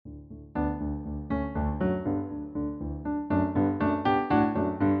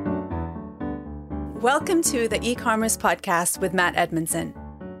Welcome to the e-commerce podcast with Matt Edmondson,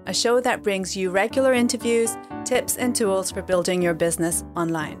 a show that brings you regular interviews, tips, and tools for building your business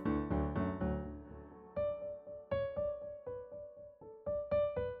online.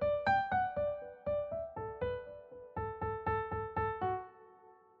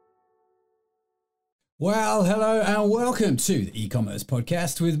 Well, hello and welcome to the e-commerce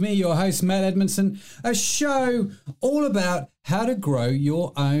podcast with me, your host, Matt Edmondson, a show all about how to grow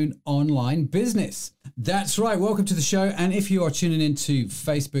your own online business. That's right. Welcome to the show. And if you are tuning into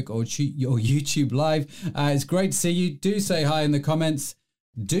Facebook or YouTube Live, it's great to see you. Do say hi in the comments.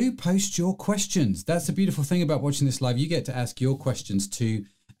 Do post your questions. That's the beautiful thing about watching this live. You get to ask your questions to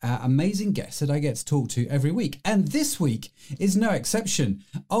amazing guests that I get to talk to every week. And this week is no exception.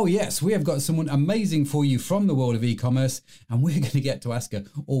 Oh yes, we have got someone amazing for you from the world of e-commerce, and we're going to get to ask her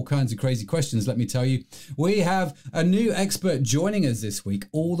all kinds of crazy questions, let me tell you. We have a new expert joining us this week,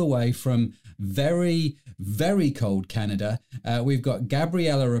 all the way from very, very cold Canada. We've got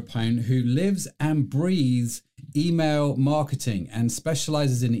Gabriella Rapone, who lives and breathes email marketing and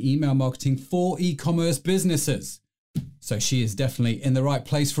specializes in email marketing for e-commerce businesses. So she is definitely in the right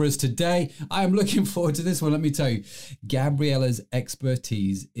place for us today. I am looking forward to this one. Let me tell you, Gabriella's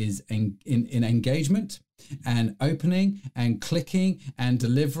expertise is in engagement and opening and clicking and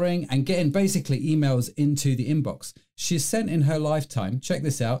delivering and getting basically emails into the inbox. She's sent in her lifetime, check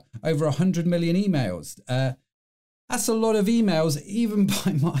this out, over 100 million emails. That's a lot of emails, even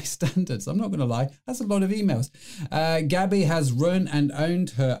by my standards. I'm not going to lie. That's a lot of emails. Gabby has run and owned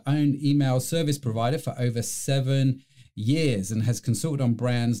her own email service provider for over 7 years and has consulted on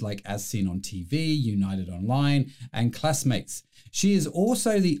brands like As Seen on TV, United Online, and Classmates. She is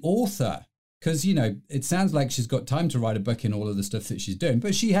also the author, because, you know, it sounds like she's got time to write a book in all of the stuff that she's doing,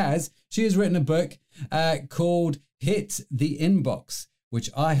 but she has. She has written a book called Hit the Inbox, which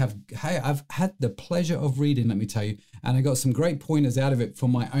I've had the pleasure of reading, let me tell you, and I got some great pointers out of it for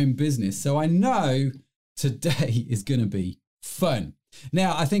my own business. So I know today is going to be fun.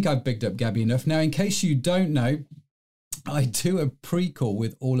 Now, I think I've bigged up Gabby enough. Now, in case you don't know, I do a pre-call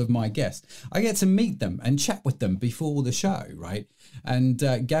with all of my guests. I get to meet them and chat with them before the show, right? And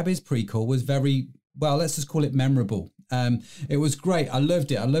Gabby's pre-call was very, well, let's just call it memorable. It was great. I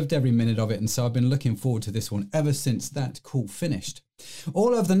loved it. I loved every minute of it. And so I've been looking forward to this one ever since that call finished.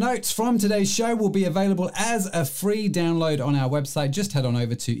 All of the notes from today's show will be available as a free download on our website. Just head on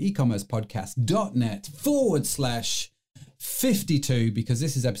over to ecommercepodcast.net/52, because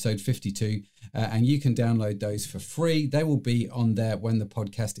this is episode 52, and you can download those for free. They will be on there when the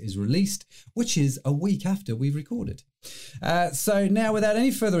podcast is released, which is a week after we've recorded. So now, without any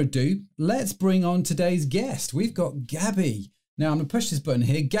further ado, let's bring on today's guest. We've got Gabby. Now, I'm going to push this button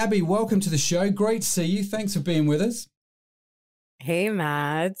here. Gabby, welcome to the show. Great to see you. Thanks for being with us. Hey,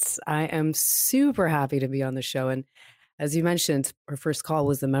 Matt. I am super happy to be on the show. And as you mentioned, our first call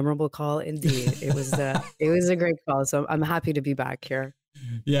was a memorable call indeed. It was a great call. So I'm happy to be back here.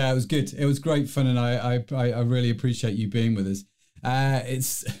 Yeah, it was good. It was great fun. And I really appreciate you being with us. But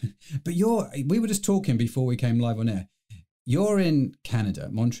we were just talking before we came live on air. You're in Canada,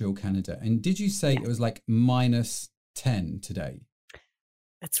 Montreal, Canada. And did you say it was like -10 today?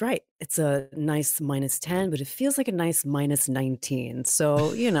 That's right. It's a nice -10, but it feels like a nice -19.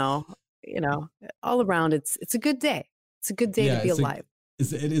 So, you know, all around, it's a good day. It's a good day to be alive.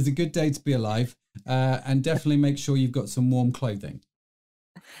 It is a good day to be alive. And definitely make sure you've got some warm clothing.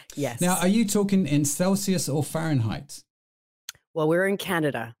 Yes. Now, are you talking in Celsius or Fahrenheit? Well, we're in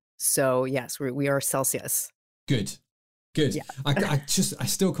Canada. So yes, we are Celsius. Good. Yeah. I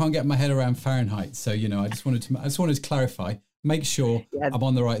still can't get my head around Fahrenheit. So, you know, I just wanted to clarify, make sure I'm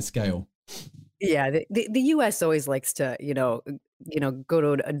on the right scale. Yeah. The US always likes to, go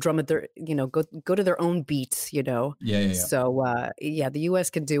to a drum at their, go to their own beat, Yeah. So, the US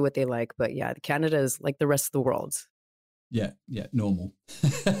can do what they like, but Canada is like the rest of the world. Yeah, normal.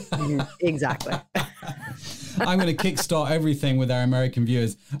 Exactly. I'm going to kickstart everything with our American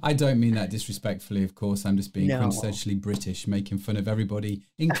viewers. I don't mean that disrespectfully, of course. I'm just being quintessentially British, making fun of everybody,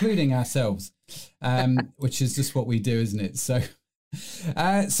 including ourselves, which is just what we do, isn't it? So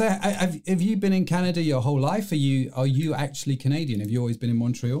have you been in Canada your whole life? Are you actually Canadian? Have you always been in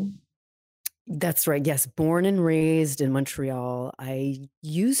Montreal? That's right. Yes. Born and raised in Montreal. I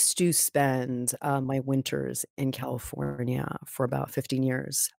used to spend my winters in California for about 15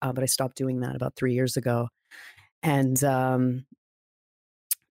 years, but I stopped doing that about 3 years ago. And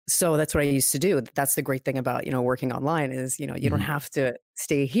so that's what I used to do. That's the great thing about, working online is, you don't have to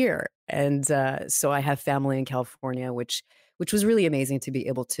stay here. And so I have family in California, which was really amazing to be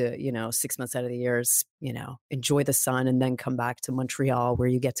able to, 6 months out of the year, enjoy the sun and then come back to Montreal where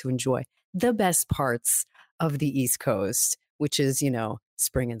you get to enjoy the best parts of the East Coast, which is,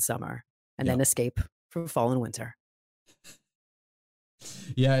 spring and summer, and then escape from fall and winter.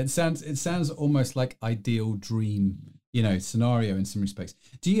 Yeah, it sounds almost like ideal dream, scenario in some respects.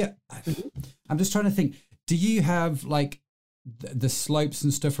 I'm just trying to think, do you have like the slopes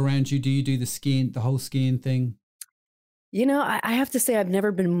and stuff around you? Do you do the whole skiing thing? I have to say I've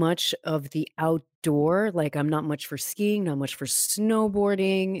never been much of the outdoor. Like I'm not much for skiing, not much for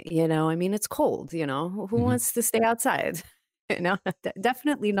snowboarding. I mean, it's cold, who wants to stay outside?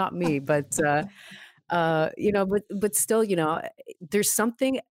 Definitely not me, but, but still, there's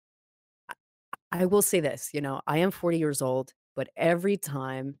something, I will say this, I am 40 years old, but every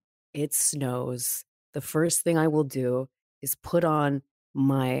time it snows, the first thing I will do is put on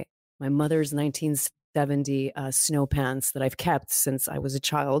my mother's 1970 snow pants that I've kept since I was a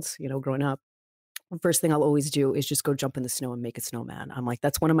child, growing up. The first thing I'll always do is just go jump in the snow and make a snowman. I'm like,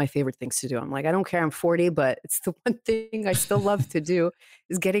 that's one of my favorite things to do. I'm like, I don't care, I'm 40, but it's the one thing I still love to do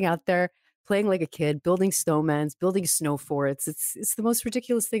is getting out there, playing like a kid, building snowmans, building snow forts. It's the most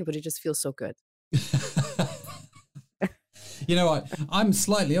ridiculous thing, but it just feels so good. You know what? I'm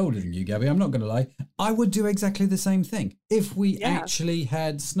slightly older than you, Gabby. I'm not going to lie. I would do exactly the same thing if we actually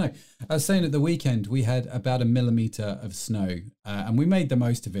had snow. I was saying at the weekend, we had about 1 millimeter of snow and we made the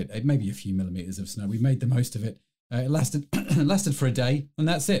most of it. Maybe a few millimeters of snow. We made the most of it. It lasted for a day and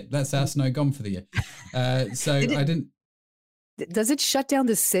that's it. That's our snow gone for the year. I didn't. Does it shut down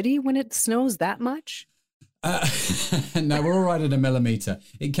the city when it snows that much? No, we're all right at 1 millimeter.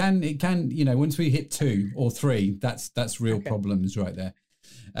 It can, once we hit 2 or 3, that's real problems right there.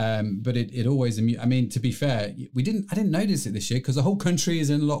 But it always, I mean, to be fair, I didn't notice it this year because the whole country is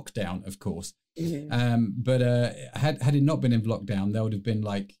in lockdown, of course. But had it not been in lockdown, there would have been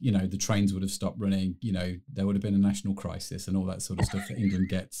like, the trains would have stopped running, there would have been a national crisis and all that sort of stuff that England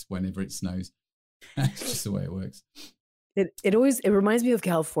gets whenever it snows. That's just the way it works. It reminds me of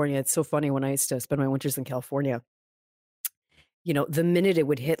California. It's so funny when I used to spend my winters in California. The minute it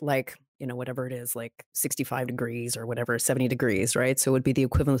would hit like, whatever it is, like 65 degrees or whatever, 70 degrees, right? So it would be the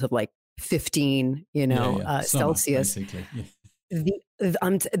equivalent of like 15, Summer, Celsius. basically. Yeah.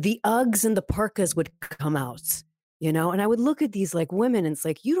 The Uggs and the parkas would come out, and I would look at these like women and it's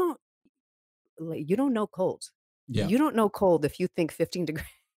like, you don't know cold. Yeah. You don't know cold if you think 15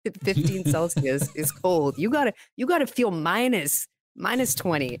 Celsius is cold. You gotta feel minus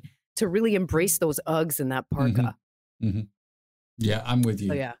 20 to really embrace those Uggs and that parka. Mm-hmm. Yeah, I'm with you.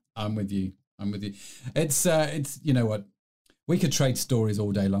 So, yeah. I'm with you. It's what, we could trade stories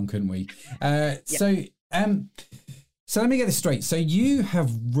all day long, couldn't we? So let me get this straight. So you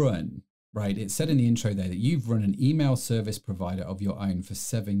have run, right? It said in the intro there that you've run an email service provider of your own for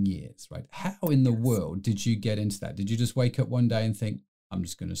 7 years, right? How in the world did you get into that? Did you just wake up one day and think, I'm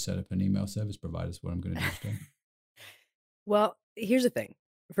just going to set up an email service provider? That's what I'm going to do today. Well, here's the thing.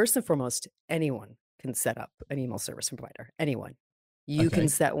 First and foremost, anyone can set up an email service provider. Anyone. You can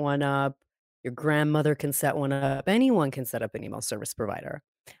set one up. Your grandmother can set one up. Anyone can set up an email service provider.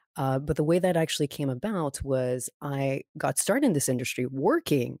 But the way that actually came about was I got started in this industry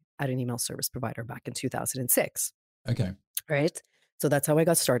working at an email service provider back in 2006. Okay. Right. So that's how I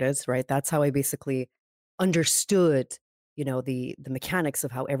got started. Right. That's how I basically understood, the mechanics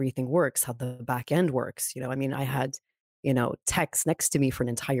of how everything works, how the back end works. I mean, I had, techs next to me for an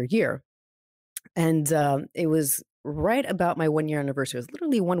entire year. And it was right about my 1 year anniversary. It was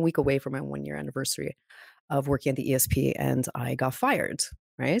literally 1 week away from my 1 year anniversary of working at the ESP, and I got fired.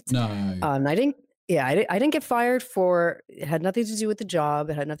 Right? No. I didn't get fired it had nothing to do with the job.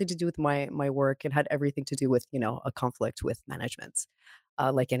 It had nothing to do with my work. It had everything to do with, a conflict with management,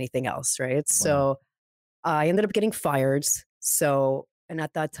 like anything else. Right. Wow. So I ended up getting fired. And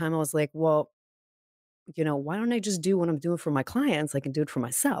at that time I was like, well, why don't I just do what I'm doing for my clients? I can do it for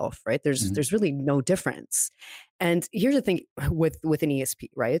myself, right? There's really no difference. And here's the thing with an ESP,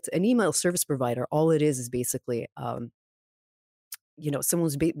 right? An email service provider, all it is basically,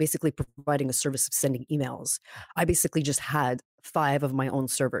 someone's basically providing a service of sending emails. I basically just had 5 of my own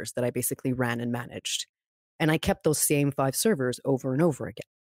servers that I basically ran and managed. And I kept those same 5 servers over and over again.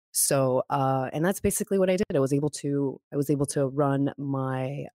 So, and that's basically what I did. I was able to run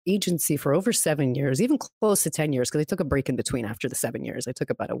my agency for over 7 years, even close to 10 years, because I took a break in between after the 7 years. I took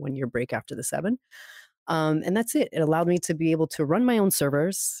about a 1 year break after the 7. And that's it. It allowed me to be able to run my own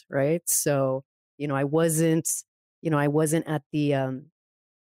servers, right? So, I wasn't at the,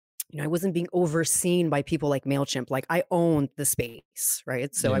 I wasn't being overseen by people like MailChimp. Like I owned the space,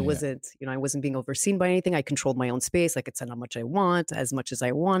 right? So I wasn't being overseen by anything. I controlled my own space. I could send how much I want, as much as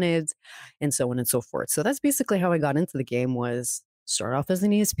I wanted, and so on and so forth. So that's basically how I got into the game, was start off as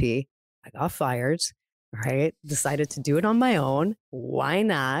an ESP, I got fired, right? Decided to do it on my own. Why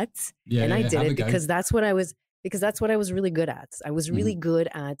not? Yeah, And I yeah, did have a it go. because that's what I was really good at. I was really good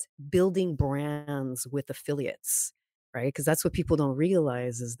at building brands with affiliates, right? Because that's what people don't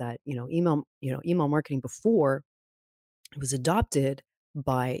realize is that, email marketing before it was adopted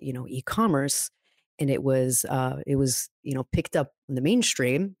by, e-commerce, and it was picked up in the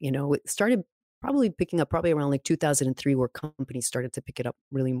mainstream. It started probably picking up probably around like 2003, where companies started to pick it up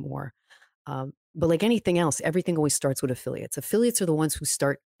really more. But like anything else, everything always starts with affiliates. Affiliates are the ones who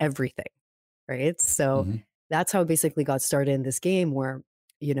start everything, right? So Mm-hmm. that's how I basically got started in this game where,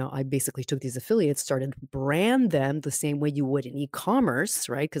 I basically took these affiliates, started to brand them the same way you would in e-commerce,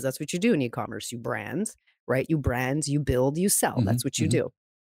 right? Because that's what you do in e-commerce. You brand, right? You brand, you build, you sell. Mm-hmm. That's what you Mm-hmm. do.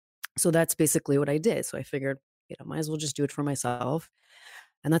 So that's basically what I did. So I figured, might as well just do it for myself.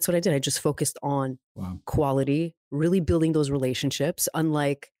 And that's what I did. I just focused on Wow. quality, really building those relationships,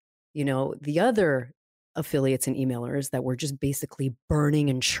 unlike, the other affiliates and emailers that were just basically burning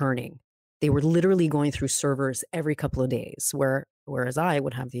and churning. They were literally going through servers every couple of days, whereas I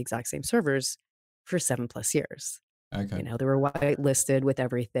would have the exact same servers for 7+ years. Okay. They were whitelisted with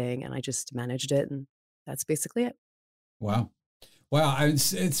everything, and I just managed it, and that's basically it. Wow. Wow,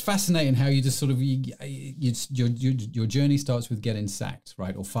 it's fascinating how you just sort of your journey starts with getting sacked,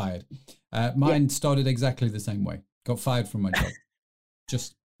 right, or fired. Mine started exactly the same way. Got fired from my job.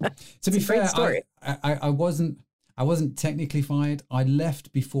 Just to be fair, I wasn't technically fired. I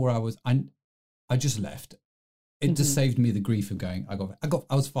left before I just left. It just saved me the grief of going.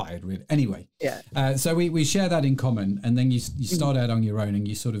 I was fired, really. Anyway, Yeah. So we share that in common, and then you start out on your own, and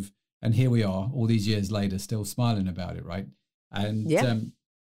you sort of, and here we are, all these years later, still smiling about it, right? And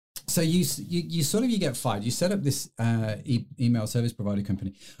so you sort of, you get fired. You set up this email service provider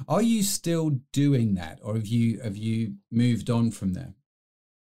company. Are you still doing that, or have you moved on from there?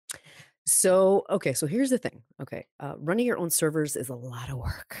 So here's the thing. Okay. Running your own servers is a lot of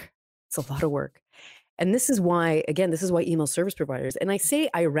work. It's a lot of work. And this is why email service providers, and I say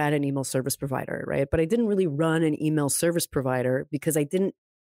I ran an email service provider, right? But I didn't really run an email service provider because I didn't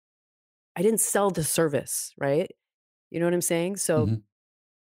sell the service, right? You know what I'm saying? So, Mm-hmm.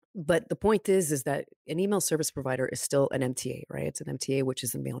 but the point is that an email service provider is still an MTA, right? It's an MTA, which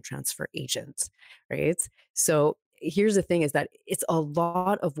is a mail transfer agent, right? So here's the thing is that it's a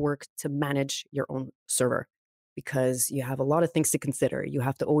lot of work to manage your own server because you have a lot of things to consider. You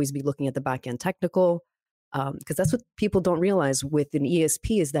have to always be looking at the back end technical, because that's what people don't realize with an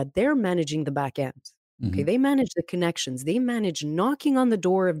ESP is that they're managing the back end. Okay. Mm-hmm. They manage the connections. They manage knocking on the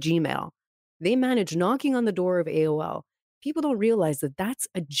door of Gmail. They manage knocking on the door of AOL. People don't realize that that's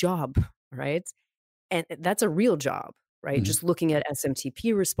a job, right? And that's a real job, right? Mm-hmm. Just looking at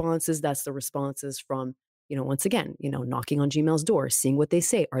SMTP responses, that's the responses from, once again, knocking on Gmail's door, seeing what they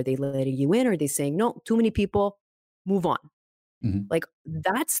say. Are they letting you in? Are they saying, no, too many people, move on? Mm-hmm. Like,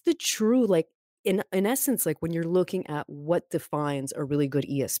 that's the true, like, in essence, like when you're looking at what defines a really good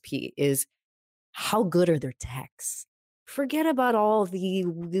ESP is how good are their techs? Forget about all the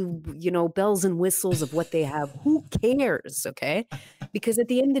bells and whistles of what they have. Who cares? Okay. Because at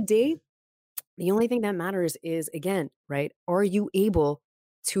the end of the day, the only thing that matters is, again, right? Are you able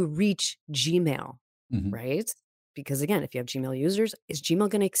to reach Gmail? Mm-hmm. Right? Because again, if you have Gmail users, is Gmail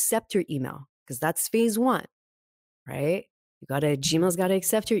going to accept your email? Because that's phase one, right? Gmail's got to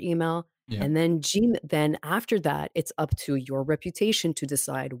accept your email. Yeah. And then after that, it's up to your reputation to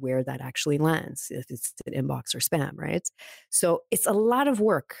decide where that actually lands, if it's an inbox or spam, right? So it's a lot of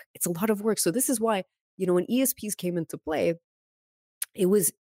work. It's a lot of work. So this is why, when ESPs came into play, it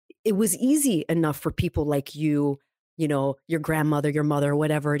was easy enough for people like you, your grandmother, your mother,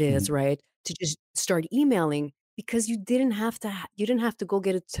 whatever it is, right? To just start emailing because you didn't have to go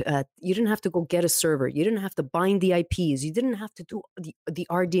get it. You didn't have to go get a server. You didn't have to bind the IPs. You didn't have to do the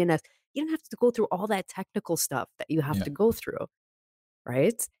RDNS. You didn't have to go through all that technical stuff that you have to go through,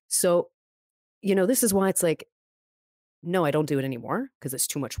 right? So, this is why it's like, no, I don't do it anymore because it's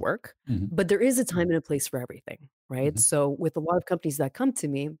too much work. Mm-hmm. But there is a time and a place for everything, right? Mm-hmm. So with a lot of companies that come to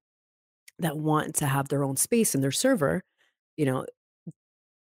me that want to have their own space in their server,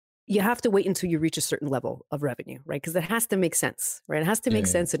 you have to wait until you reach a certain level of revenue, right? Because it has to make sense, right? It has to make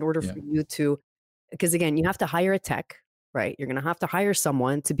sense in order for you to, because again, you have to hire a tech, right? You're going to have to hire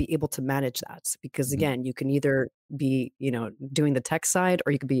someone to be able to manage that because again, you can either be, doing the tech side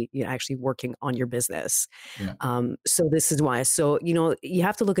or you could be actually working on your business. So this is why. So, you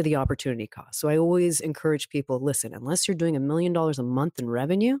have to look at the opportunity cost. So I always encourage people, listen, unless you're doing $1 million a month in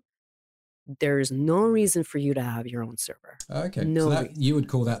revenue, there's no reason for you to have your own server. Okay. No So you would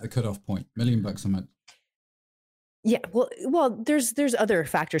call that the cutoff point, $1 million a month. Yeah, well, there's other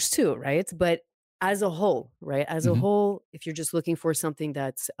factors too, right? But as a whole, right? As a Hmm. whole, if you're just looking for something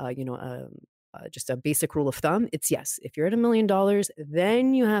that's, just a basic rule of thumb, it's yes. If you're at $1 million,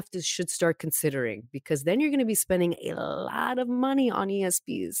 then you should start considering, because then you're going to be spending a lot of money on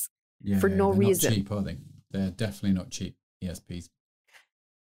ESPs Yeah, for no they're not reason. cheap, are they? They're definitely not cheap, ESPs.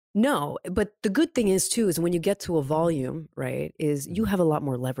 No, but the good thing is too, is when you get to a volume, right, is you have a lot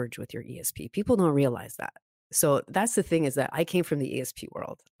more leverage with your ESP. People don't realize that. So that's the thing, is that I came from the ESP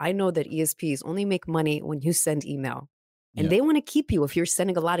world. I know that ESPs only make money when you send email, and Yeah, they want to keep you if you're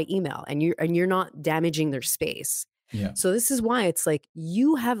sending a lot of email and you're not damaging their space. yeah. So this is why it's like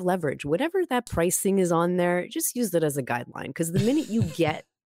you have leverage. Whatever that pricing is on there, just use it as a guideline, because the minute you get,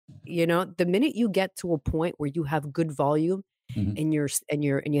 the minute you get to a point where you have good volume Mhm.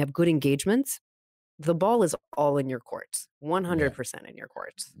 and you have good engagements, the ball is all in your court, Yeah, 100% in your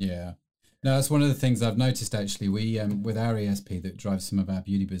court. yeah. No, that's one of the things I've noticed actually. We with our ESP that drives some of our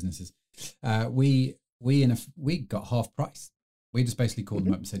beauty businesses, we got half price. We just basically called them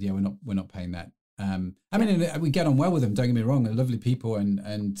Mhm. up and said, yeah, we're not paying that. I Yeah. mean, and we get on well with them. Don't get me wrong, they're lovely people,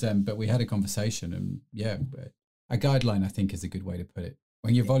 and but we had a conversation, and yeah, a guideline I think is a good way to put it.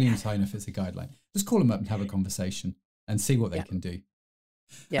 When your volume's high enough, it's a guideline. Just call them up and have a conversation and see what they Yeah. can do.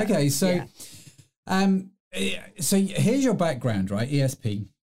 Yeah. Okay, so Yeah. so here's your background, right? ESP.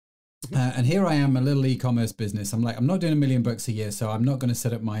 And here I am, a little e-commerce business. I'm not doing $1 million a year, so I'm not going to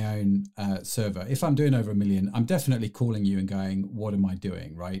set up my own server. If I'm doing over $1 million, I'm definitely calling you and going, "What am I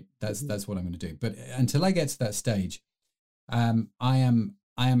doing?" Right? That's what I'm going to do. But until I get to that stage, I am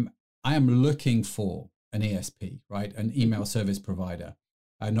looking for an ESP, right? An email service provider.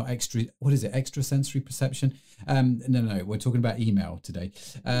 Not extra. What is it? Extra sensory perception? No. We're talking about email today.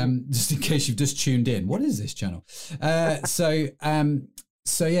 Just in case you've just tuned in, what is this channel? So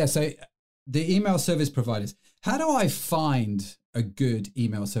the email service providers. How do I find a good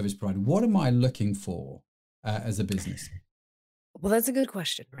email service provider? What am I looking for as a business? Well, that's a good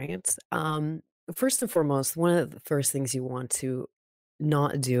question, right? First and foremost, one of the first things you want to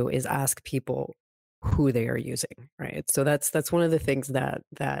not do is ask people who they are using, right? So that's one of the things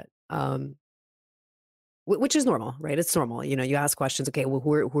which is normal, right? It's normal. You ask questions. Okay, well,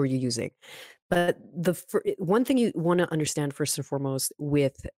 who are you using? But one thing you want to understand first and foremost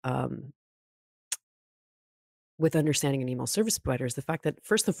with understanding an email service provider is the fact that,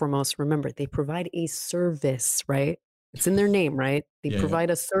 first and foremost, remember, they provide a service, right? It's in their name, right? They Yeah. provide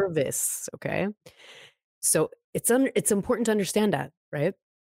a service. Okay, so it's important to understand that, right?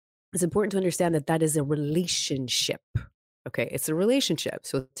 It's important to understand that that is a relationship. Okay, it's a relationship,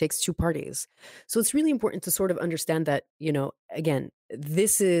 so it takes two parties. So it's really important to sort of understand that, again,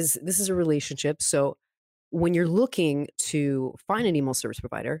 this is a relationship. So when you're looking to find an email service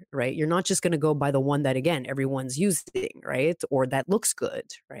provider, right, you're not just going to go by the one that, again, everyone's using, right, or that looks good,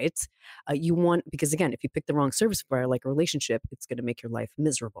 right? You want, because again, if you pick the wrong service provider, like a relationship, it's going to make your life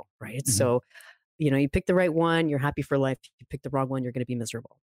miserable, right? Mhm. So you pick the right one, you're happy for life. You pick the wrong one, you're going to be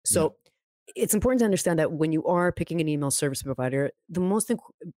miserable. So it's important to understand that when you are picking an email service provider, the most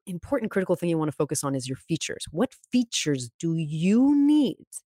important critical thing you want to focus on is your features. What features do you need?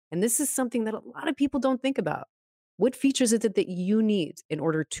 And this is something that a lot of people don't think about. What features is it that you need in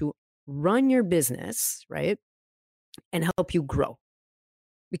order to run your business, right? And help you grow?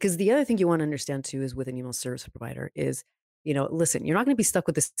 Because the other thing you want to understand too is with an email service provider is, listen, you're not going to be stuck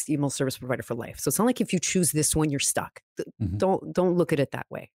with this email service provider for life. So it's not like if you choose this one, you're stuck. Mhm. Don't look at it that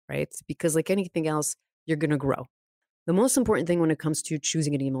way, right? Because like anything else, you're going to grow. The most important thing when it comes to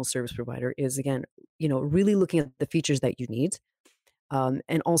choosing an email service provider is, again, really looking at the features that you need,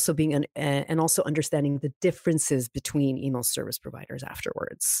 and also and also understanding the differences between email service providers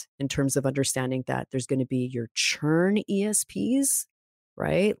afterwards, in terms of understanding that there's going to be your churn ESPs,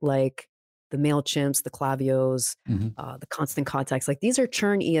 right? Like the MailChimps, the Klavios, Mhm. the Constant Contacts. Like, these are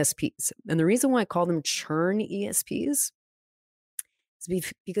churn ESPs. And the reason why I call them churn ESPs is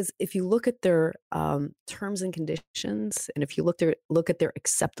because if you look at their terms and conditions, and if you look at their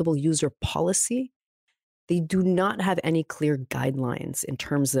acceptable user policy, they do not have any clear guidelines in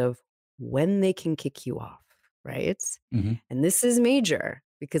terms of when they can kick you off, right? Mhm. And this is major,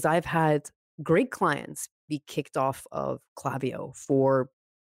 because I've had great clients be kicked off of Klaviyo for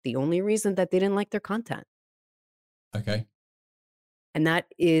the only reason that they didn't like their content. Okay. And that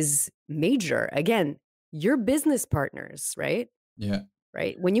is major. Again, your business partners, right? Yeah.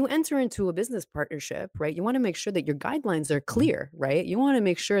 Right? When you enter into a business partnership, right, you want to make sure that your guidelines are clear, right? You want to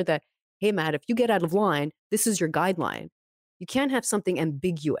make sure that, hey, Matt, if you get out of line, this is your guideline. You can't have something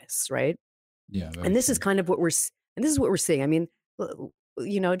ambiguous, right? Yeah. Very And this true. is kind of what we're seeing. I mean,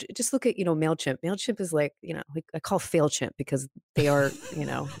 just look at, MailChimp. MailChimp is like, I call FailChimp because they are,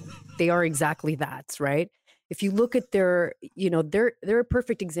 they are exactly that, right? If you look at their, they're a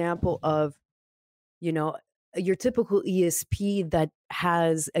perfect example of, your typical ESP that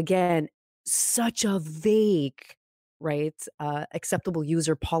has, again, such a vague, right, acceptable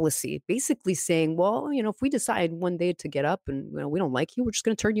user policy, basically saying, well, if we decide one day to get up and we don't like you, we're just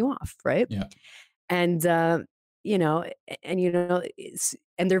going to turn you off, right? Yeah. And you know,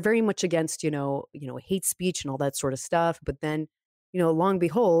 and they're very much against hate speech and all that sort of stuff. But then, long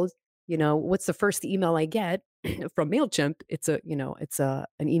behold, what's the first email I get from MailChimp? It's an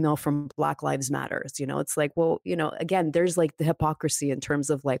email from Black Lives Matters. It's like, well, again, there's like the hypocrisy in terms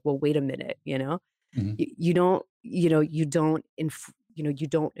of like, well, wait a minute, Mhm. you don't, you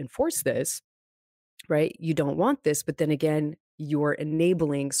don't enforce this, right? You don't want this, but then again, you're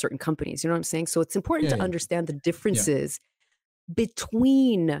enabling certain companies. You know what I'm saying? So it's important Yeah, to yeah. understand the differences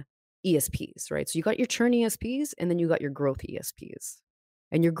between ESPs, right? So you got your churn ESPs and then you got your growth ESPs.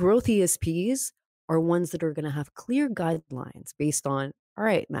 And your growth ESPs are ones that are going to have clear guidelines based on, all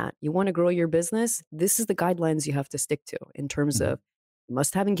right, Matt, you want to grow your business? This is the guidelines you have to stick to in terms Mhm. of you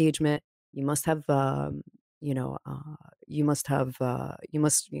must have engagement, you must have you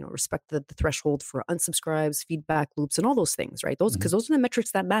must respect the threshold for unsubscribes, feedback loops, and all those things, right? Those, because Mhm. those are the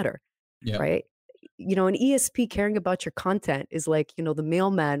metrics that matter, Yeah. right? An ESP caring about your content is like the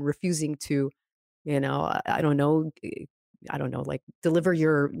mailman refusing to I don't know, like deliver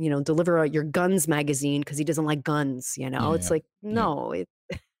your guns magazine because he doesn't like guns. Yeah. It's Yeah. like, Yeah. no,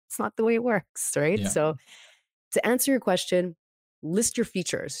 it's not the way it works, right? Yeah. So to answer your question, list your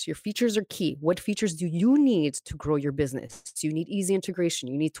features. Your features are key. What features do you need to grow your business? Do you need easy integration?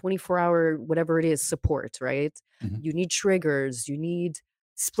 You need 24-hour, whatever it is, support, right? Mhm. You need triggers. You need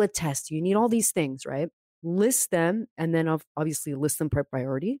split test. You need all these things, right? List them and then obviously list them by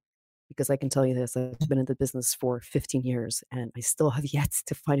priority. Because I can tell you this, I've been in the business for 15 years and I still have yet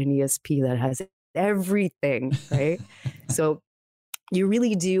to find an ESP that has everything, right? So you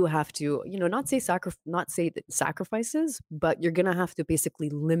really do have to, not say sacrifices, but you're going to have to basically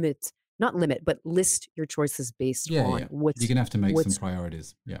not limit, but list your choices based Yeah. on Yeah. You're gonna have to make some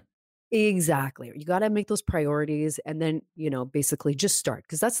priorities. Yeah. exactly. You got to make those priorities and then, basically just start.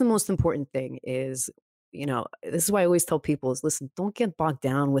 Because that's the most important thing is, this is why I always tell people is listen, don't get bogged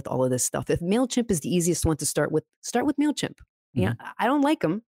down with all of this stuff. If MailChimp is the easiest one to start with MailChimp. Yeah. Mhm. I don't like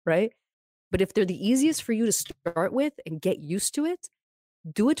them, right? But if they're the easiest for you to start with and get used to it,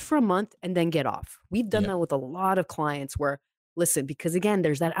 do it for a month and then get off. We've done Yeah. that with a lot of clients where, listen, because again,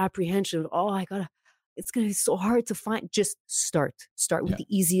 there's that apprehension of, it's going to be so hard to find. Just start with Yeah. the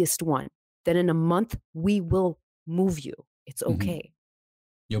easiest one. Then in a month, we will move you. It's Mhm. okay.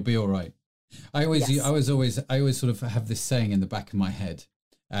 You'll be all right. I always sort of have this saying in the back of my head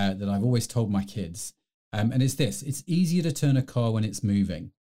that I've always told my kids, and it's this: it's easier to turn a car when it's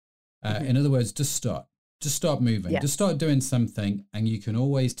moving. In other words, just start moving, Yeah. just start doing something, and you can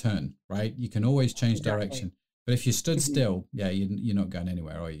always turn, right? You can always change Exactly. direction. But if you stood still, yeah, you're not going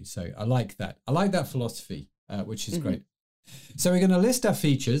anywhere, are you? So I like that. I like that philosophy, which is great. So we're going to list our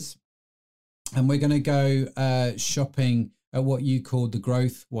features, and we're going to go shopping at what you called the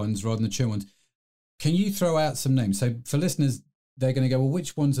growth ones rather than the churn ones. Can you throw out some names? So for listeners, they're going to go, well,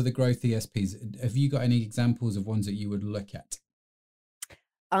 which ones are the growth ESPs? Have you got any examples of ones that you would look at?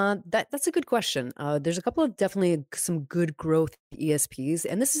 That's a good question. There's a couple of definitely some good growth ESPs.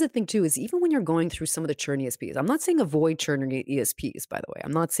 And this is the thing too, is even when you're going through some of the churn ESPs, I'm not saying avoid churn ESPs, by the way.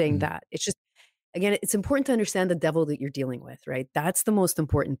 I'm not saying that. It's just, again, it's important to understand the devil that you're dealing with, right? That's the most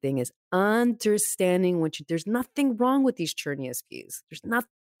important thing is understanding there's nothing wrong with these churn ESPs. There's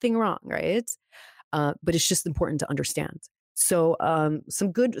nothing wrong, right? But it's just important to understand. So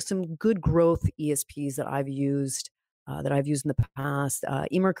some good growth ESPs that I've used in the past.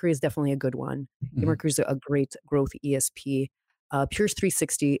 eMercury is definitely a good one. eMercury is a great growth ESP. Pures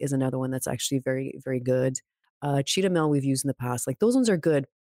 360 is another one that's actually very, very good. Cheetah Mail we've used in the past. Like those ones are good.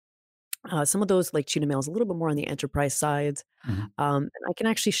 Some of those, like Cheetah Mail, is a little bit more on the enterprise side. And I can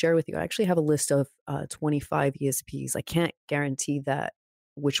actually share with you. I actually have a list of 25 ESPs. I can't guarantee that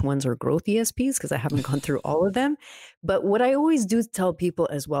which ones are growth ESPs because I haven't gone through all of them. But what I always do tell people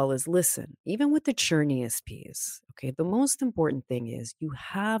as well is listen, even with the churn ESPs, okay, the most important thing is you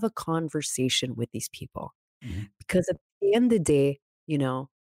have a conversation with these people because at the end of the day,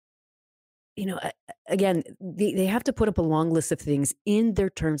 again, they have to put up a long list of things in their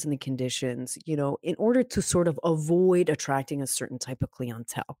terms and the conditions, in order to sort of avoid attracting a certain type of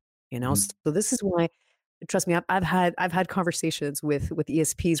clientele, So this is why trust me, I've had conversations with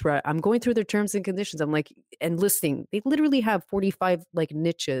ESPs where I'm going through their terms and conditions. I'm like, and listing, they literally have 45 like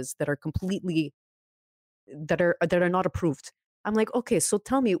niches that are completely that are not approved. I'm like, okay, so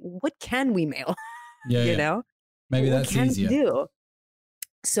tell me, what can we mail? Yeah, You yeah. know, Maybe what that's can we easier. do?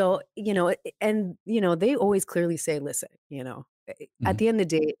 So, and they always clearly say, listen, at the end of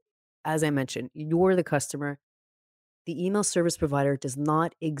the day, as I mentioned, you're the customer. The email service provider does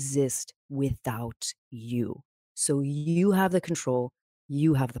not exist without you. So you have the control,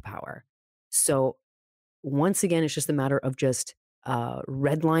 you have the power. So once again, it's just a matter of just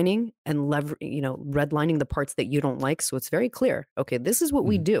redlining and redlining the parts that you don't like. So it's very clear. Okay, this is what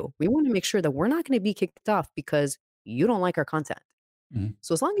we do. We want to make sure that we're not going to be kicked off because you don't like our content.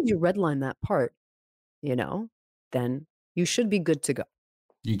 So as long as you redline that part, then you should be good to go.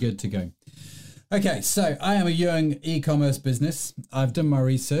 You're good to go. Okay, so I am a young e-commerce business. I've done my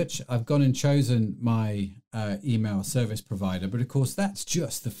research. I've gone and chosen my email service provider, but of course that's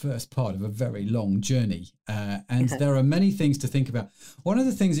just the first part of a very long journey. And there are many things to think about. One of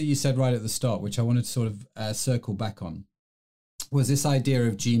the things that you said right at the start, which I wanted to sort of circle back on, was this idea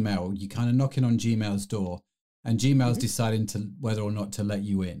of Gmail. You kind of knocking on Gmail's door and Gmail's deciding to whether or not to let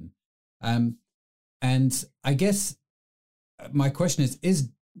you in. And I guess my question is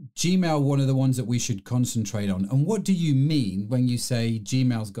Gmail one of the ones that we should concentrate on? And what do you mean when you say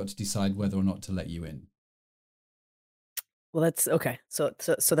Gmail's got to decide whether or not to let you in? Well, that's okay. So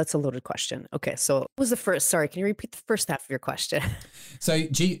that's a loaded question. Okay, so what was the first? Sorry, can you repeat the first half of your question? So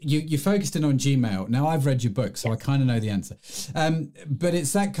you focused in on Gmail. Now I've read your book, so I kind of know the answer. But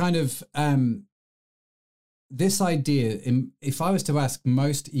it's that kind of this idea. If I was to ask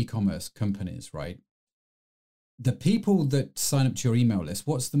most e-commerce companies, right, the people that sign up to your email list,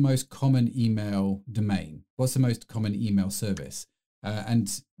 what's the most common email domain? What's the most common email service?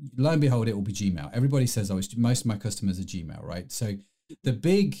 And lo and behold, it will be Gmail. Everybody says, most of my customers are Gmail, right? So the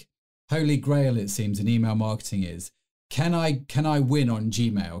big holy grail, it seems, in email marketing is, can I win on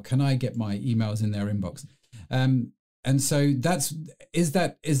Gmail? Can I get my emails in their inbox? And so is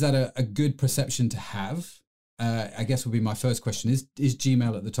that a good perception to have? I guess would be my first question. Is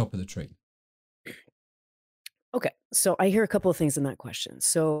Gmail at the top of the tree? Okay, so I hear a couple of things in that question.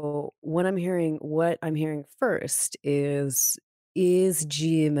 So what I'm hearing first is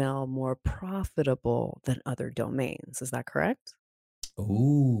Gmail more profitable than other domains? Is that correct?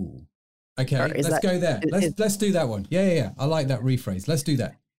 Oh, okay. Let's go there. Let's do that one. Yeah. I like that rephrase. Let's do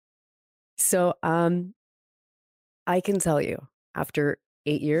that. So I can tell you, after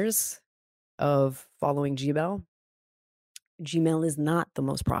 8 years of following Gmail is not the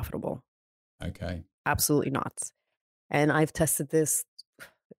most profitable. Okay. Absolutely not. And I've tested this,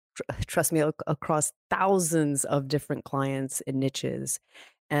 trust me, across thousands of different clients and niches.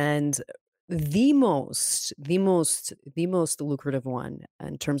 And the most lucrative one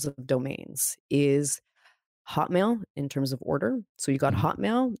in terms of domains is Hotmail in terms of order. So you got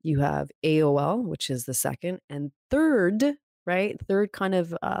Hotmail, you have AOL, which is the second, and third kind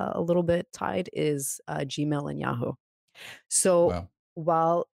of a little bit tied is Gmail and Yahoo. So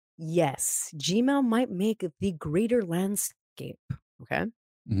while yes, Gmail might make the greater landscape, okay?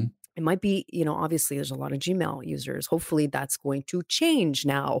 It might be, obviously there's a lot of Gmail users. Hopefully that's going to change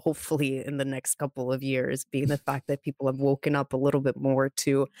now, hopefully in the next couple of years, being the fact that people have woken up a little bit more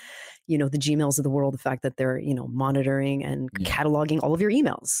to, the Gmails of the world, the fact that they're, monitoring and cataloging all of your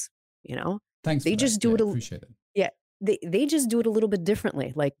emails, Thanks. They just do it. Appreciate it. Yeah. They just do it a little bit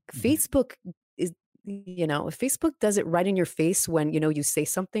differently. Like Facebook is, if Facebook does it right in your face when, you say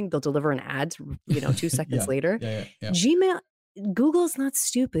something, they'll deliver an ad, 2 seconds later. Yeah. Gmail, Google's not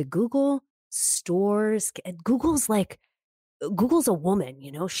stupid. Google's a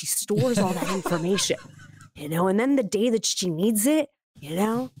woman, she stores all that information, and then the day that she needs it,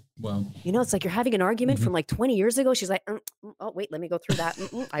 it's like you're having an argument from like 20 years ago. She's like, oh, wait, let me go through that.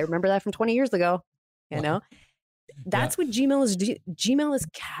 I remember that from 20 years ago, That's what Gmail is. Gmail is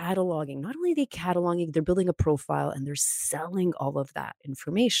cataloging. Not only are they cataloging, they're building a profile and they're selling all of that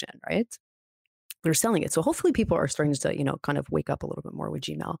information, right? They're selling it. So hopefully people are starting to, kind of wake up a little bit more with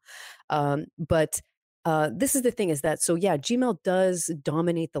Gmail. But this is the thing is that, Gmail does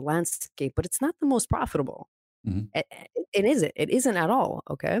dominate the landscape, but it's not the most profitable. It isn't. It isn't at all.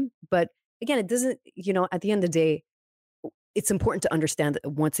 Okay. But again, it doesn't, at the end of the day, it's important to understand that,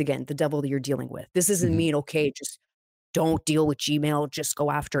 once again, the devil that you're dealing with. This doesn't mean, okay, just don't deal with Gmail, just go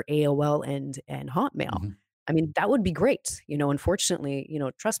after AOL and Hotmail. I mean, that would be great. Unfortunately,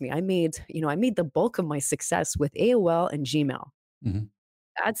 trust me, I made the bulk of my success with AOL and Gmail.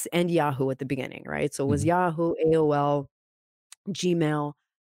 And Yahoo at the beginning, right? So it was Yahoo, AOL, Gmail.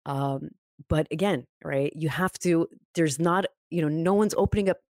 But again, right, you have to, there's not, no one's opening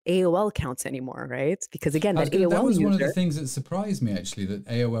up AOL accounts anymore, right? Because again, that that was AOL one of the user. things that surprised me, actually, that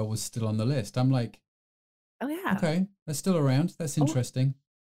AOL was still on the list. I'm like, Oh yeah. okay, they're still around. That's Oh, interesting.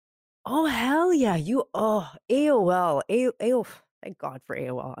 oh hell yeah. AOL. AOL. Thank God for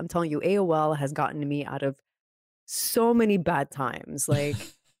AOL. I'm telling you, AOL has gotten me out of so many bad times. Like,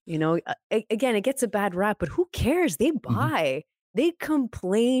 again, it gets a bad rap, but who cares? They Mhm. buy. They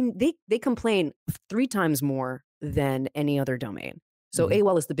complain. They complain 3 times more than any other domain. So Mhm.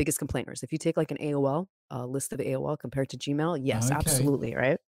 AOL is the biggest complainers. If you take like an AOL list of AOL compared to Gmail, yes, Okay. absolutely,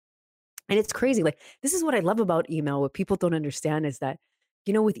 right? And it's crazy. Like, this is what I love about email. What people don't understand is that,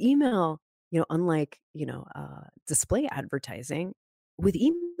 with email, unlike, display advertising, with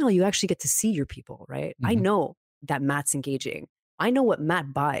email, you actually get to see your people, right? I Mhm. know that Matt's engaging. I know what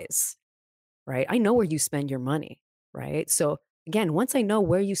Matt buys, right? I know where you spend your money, right? So again, once I know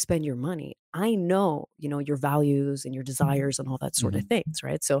where you spend your money, I know, your values and your desires and all that sort of Mhm. things,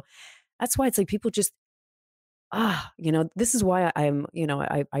 right? So that's why it's like people just this is why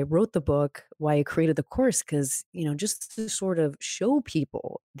I wrote the book, why I created the course, because, just to sort of show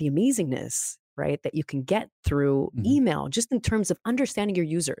people the amazingness, right, that you can get through Mhm. email, just in terms of understanding your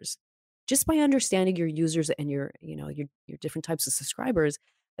users. Just by understanding your users and your different types of subscribers,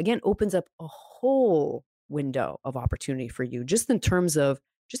 again, opens up a whole window of opportunity for you, just in terms of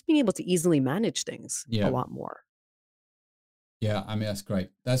just being able to easily manage things a Yeah. lot more. Yeah, I mean, that's great.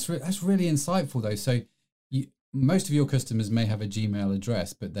 That's really insightful, though. So, most of your customers may have a Gmail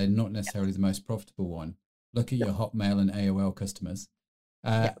address, but they're not necessarily the most profitable one. Look at No, your Hotmail and AOL customers.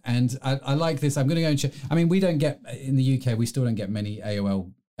 yeah, And I like this. I'm going to go and check. I mean, we don't get, in the UK, we still don't get many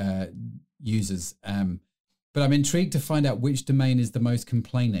AOL users. But I'm intrigued to find out which domain is the most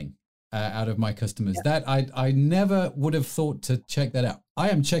complaining out of my customers. yeah. That I never would have thought to check that out.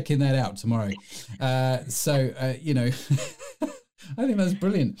 I am checking that out tomorrow. I think that's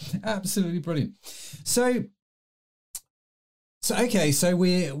brilliant. Absolutely brilliant. So okay, so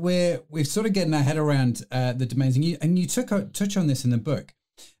we're sort of getting our head around the domains, and you touch on this in the book,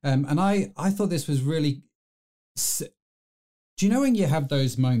 and I thought this was really. Do you know when you have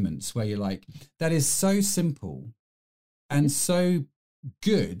those moments where you're like, that is so simple Hmm. and so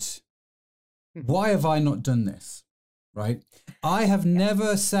good? Hmm. Why have I not done this? Right? I have Yeah.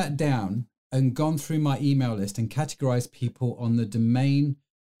 never sat down and gone through my email list and categorized people on the domain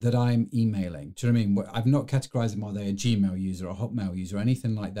that I'm emailing. Do you know what I mean? I've not categorized them, are they a Gmail user or a Hotmail user or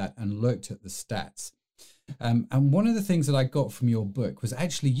anything like that, and looked at the stats. And one of the things that I got from your book was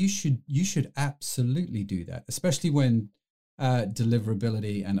actually you should absolutely do that, especially when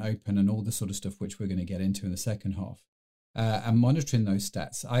deliverability and open and all the sort of stuff which we're going to get into in the second half, and monitoring those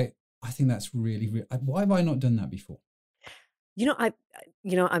stats. I think that's really. Why have I not done that before?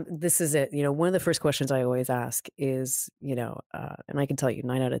 This is it. One of the first questions I always ask is, and I can tell you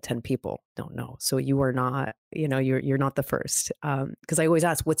 9 out of 10 people don't know. So you are not, you're not the first. Because I always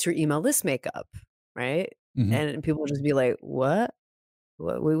ask, what's your email list makeup? Right. Hmm. And people will just be like, what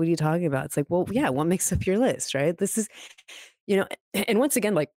are you talking about? It's like, well, yeah, what makes up your list? Right. This is, and once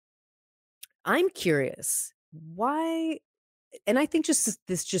again, like, I'm curious why, and I think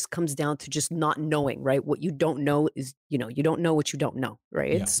this just comes down to just not knowing, right? What you don't know is, you don't know what you don't know,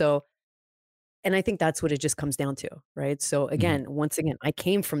 right? Yeah. So, and I think that's what it just comes down to, right? So Hmm. again, once again, I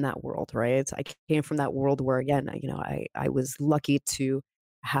came from that world, right? I came from that world where again, I was lucky to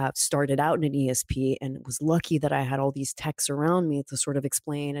have started out in an ESP and was lucky that I had all these techs around me to sort of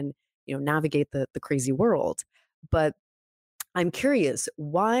explain and, navigate the crazy world. But I'm curious,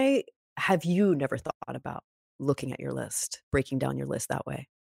 why have you never thought about looking at your list, breaking down your list that way?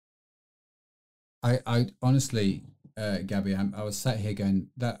 I honestly, Gabby, I was sat here going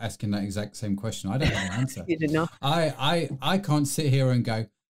that asking that exact same question. I don't have an answer. You didn't know? I can't sit here and go,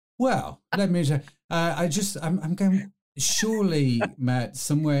 well, let me just, I'm going, surely, Matt,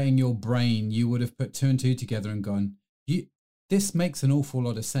 somewhere in your brain, you would have put two and two together and gone, this makes an awful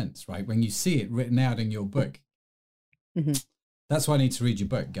lot of sense, right? When you see it written out in your book. Mhm. That's why I need to read your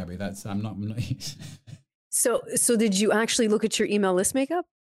book, Gabby. I'm not. So did you actually look at your email list makeup?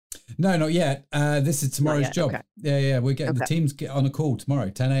 No, not yet. This is Not tomorrow's yet. job. Okay. Yeah. We're getting the Okay. teams get on a call tomorrow,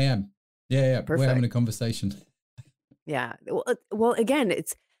 10 a.m. Yeah. We're having Perfect. a conversation. Yeah. Well, again,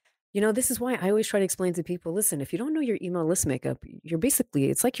 this is why I always try to explain to people, listen, if you don't know your email list makeup,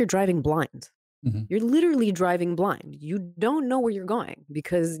 it's like you're driving blind. Hmm. You're literally driving blind. You don't know where you're going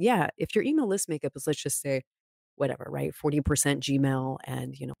because, yeah, if your email list makeup is, let's just say, whatever, right? 40% Gmail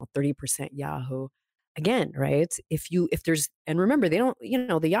and, 30% Yahoo. Again, right? If there's, and remember, they don't,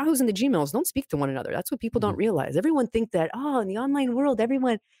 the Yahoos and the Gmails don't speak to one another. That's what people don't Hmm. realize. Everyone think that, oh, in the online world,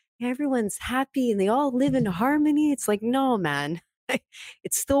 everyone, everyone's happy and they all live in harmony. It's like, no, man,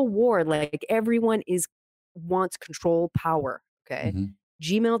 it's still war. Like everyone wants control, power. Okay. Mm-hmm.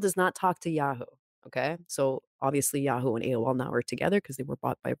 Gmail does not talk to Yahoo. Okay. So obviously Yahoo and AOL now are together because they were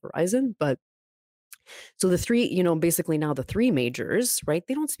bought by Verizon. But so the three, basically now the three majors, right?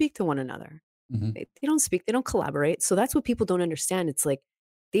 They don't speak to one another. Mm-hmm. They don't speak, they don't collaborate. So that's what people don't understand. It's like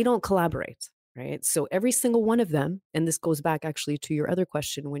they don't collaborate, right? So every single one of them, and this goes back actually to your other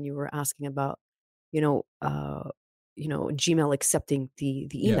question when you were asking about, Gmail accepting the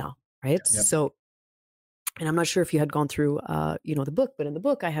email, right? Yep. So, and I'm not sure if you had gone through, the book, but in the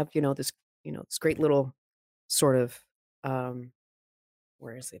book I have, this great little sort of,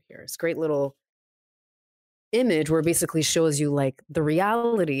 where is it here? It's great little image where it basically shows you like the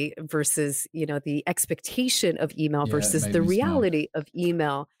reality versus the expectation of email versus the reality of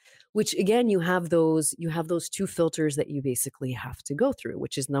email, which again you have those two filters that you basically have to go through,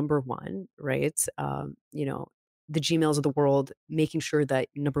 which is number one, right? The Gmails of the world, making sure that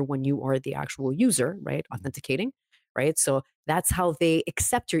number one, you are the actual user, right? Authenticating, right? So that's how they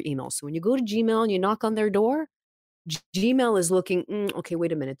accept your email. So when you go to Gmail and you knock on their door, Gmail is looking, okay,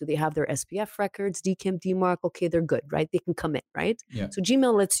 wait a minute. Do they have their SPF records, DKIM, DMARC? Okay, they're good, right? They can come in, right? Yeah. So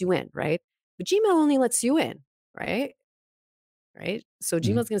Gmail lets you in, right? But Gmail only lets you in, right? Right? So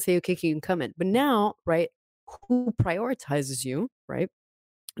Gmail's going to say, okay, you can come in. But now, right, who prioritizes you, right?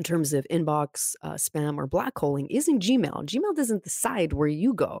 In terms of inbox, spam, or blackholing isn't Gmail. Gmail doesn't decide where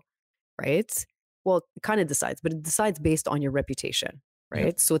you go, right? Well, it kind of decides, but it decides based on your reputation. Right.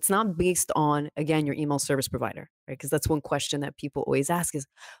 Yep. So it's not based on, again, your email service provider, right? Because that's one question that people always ask is,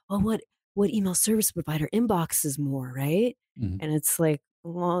 well, what email service provider inboxes more, right? Mm-hmm. And it's like,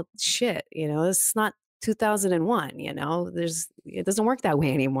 well, shit, it's not 2001, it doesn't work that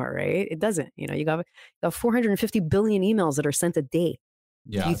way anymore, right? It doesn't, you got 450 billion emails that are sent a day.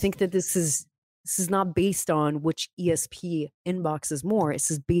 Yeah. Do you think that this is not based on which ESP inboxes more?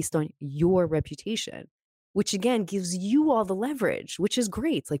 This is based on your reputation, which again gives you all the leverage, which is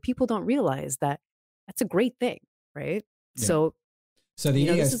great. Like people don't realize that that's a great thing, right? Yeah. So the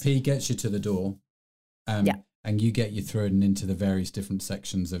ESP gets you to the door, and you get you through and into the various different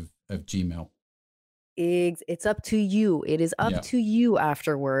sections of Gmail. It's up to you. It is up to you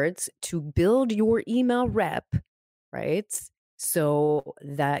afterwards to build your email rep, right? So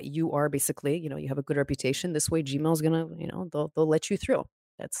that you are basically, you have a good reputation. This way Gmail's gonna, they'll let you through.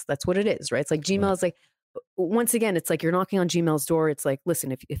 That's what it is, right? It's like Gmail is like, once again, it's like you're knocking on Gmail's door. It's like,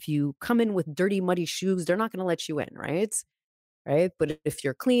 listen, if you come in with dirty, muddy shoes, they're not going to let you in, right? Right. But if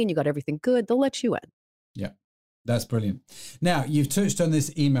you're clean, you got everything good, they'll let you in. Yeah, that's brilliant. Now, you've touched on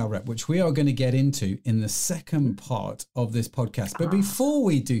this email rep, which we are going to get into in the second part of this podcast. But before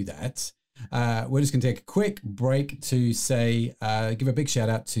we do that, we're just going to take a quick break to say, give a big shout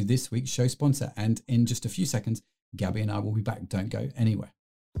out to this week's show sponsor. And in just a few seconds, Gabby and I will be back. Don't go anywhere.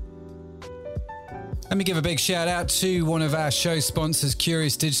 Let me give a big shout out to one of our show sponsors,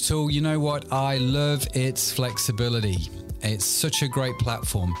 Curious Digital. You know what? I love its flexibility. It's such a great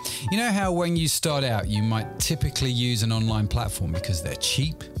platform. You know how when you start out, you might typically use an online platform because they're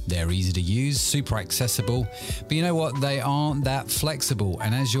cheap, they're easy to use, super accessible. But you know what? They aren't that flexible.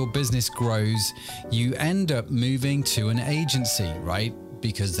 And as your business grows, you end up moving to an agency, right?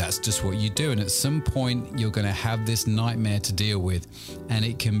 Because that's just what you do. And at some point, you're going to have this nightmare to deal with, and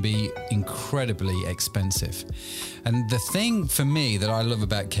it can be incredibly expensive. And the thing for me that I love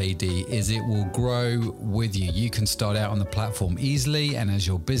about KD is it will grow with you. You can start out on the platform easily, and as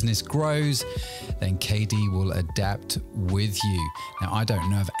your business grows, then KD will adapt with you. Now, I don't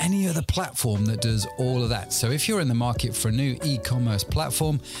know of any other platform that does all of that. So if you're in the market for a new e-commerce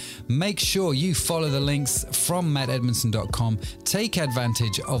platform, make sure you follow the links from mattedmondson.com. Take advantage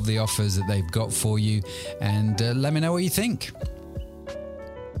of the offers that they've got for you, and let me know what you think.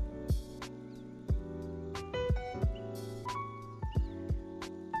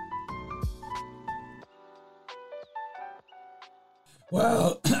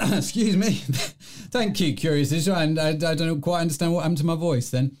 Well, excuse me. Thank you, Curious Digital. And I don't quite understand what happened to my voice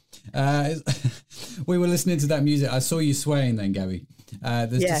then. We were listening to that music. I saw you swaying then, Gabby.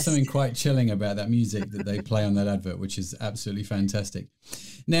 There's just something quite chilling about that music that they play on that advert, which is absolutely fantastic.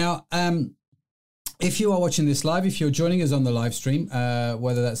 Now, if you are watching this live, if you're joining us on the live stream,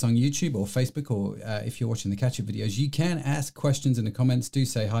 whether that's on YouTube or Facebook, or if you're watching the catch-up videos, you can ask questions in the comments. Do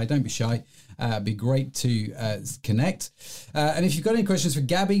say hi. Don't be shy. It'd be great to connect. And if you've got any questions for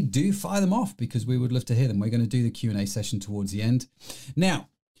Gabby, do fire them off because we would love to hear them. We're going to do the Q&A session towards the end. Now,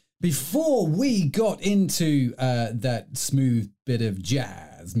 before we got into that smooth bit of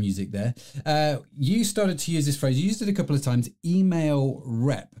jazz music there, you started to use this phrase. You used it a couple of times, email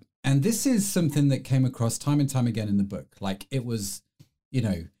rep. And this is something that came across time and time again in the book. Like it was,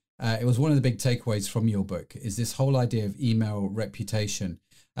 it was one of the big takeaways from your book is this whole idea of email reputation.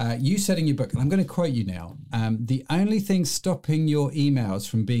 You said in your book, and I'm going to quote you now, the only thing stopping your emails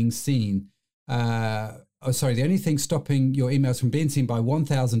from being seen, the only thing stopping your emails from being seen by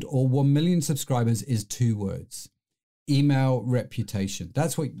 1,000 or 1 million subscribers is 2 words: email reputation.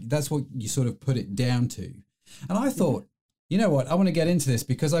 That's what you sort of put it down to. And I thought, you know what, I want to get into this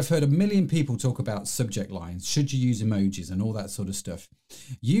because I've heard a million people talk about subject lines. Should you use emojis and all that sort of stuff?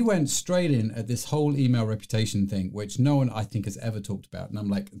 You went straight in at this whole email reputation thing, which no one I think has ever talked about. And I'm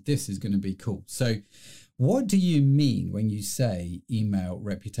like, this is going to be cool. So what do you mean when you say email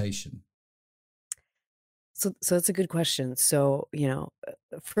reputation? So that's a good question. So,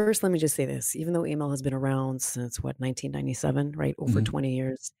 first, let me just say this. Even though email has been around since 1997, right? Over 20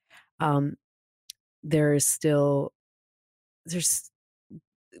 years, there's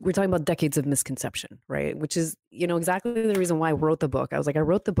we're talking about decades of misconception, right? Which is, exactly the reason why I wrote the book. I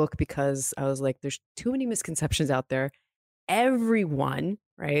wrote the book because I was like, there's too many misconceptions out there. Everyone,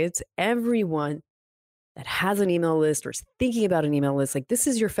 right? Everyone that has an email list or is thinking about an email list, like this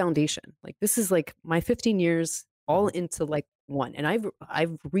is your foundation. Like this is like my 15 years all into like one. And I've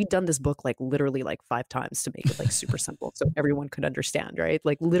redone this book like literally like 5 times to make it like super simple so everyone could understand, right?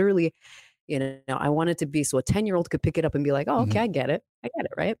 Like literally, I want it to be so a 10-year-old could pick it up and be like, oh, okay, I get it,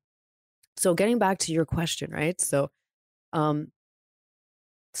 right? So getting back to your question, right? So I'm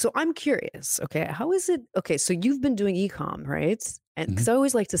curious, okay, how is it, okay, so you've been doing e-com, right? And because I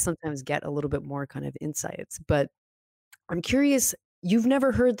always like to sometimes get a little bit more kind of insights, but I'm curious, you've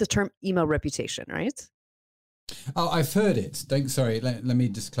never heard the term email reputation, right? Oh, I've heard it. Let me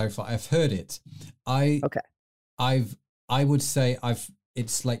just clarify. I've heard it. I would say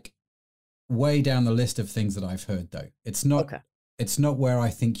it's like way down the list of things that I've heard though. It's not it's not where I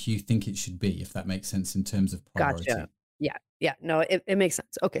think you think it should be, if that makes sense in terms of priority. Gotcha. Yeah. No, it makes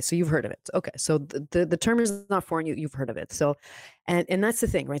sense. Okay. So you've heard of it. Okay. So the term is not foreign. You've heard of it. So, and that's the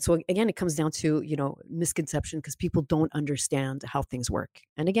thing, right? So again, it comes down to, misconception because people don't understand how things work.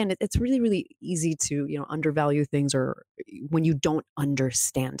 And again, it's really, really easy to, undervalue things or when you don't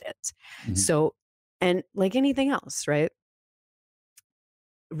understand it. So, and like anything else, right?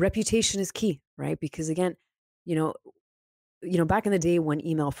 Reputation is key, right? Because again, back in the day when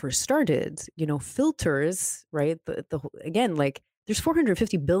email first started, filters, right? Again, like there's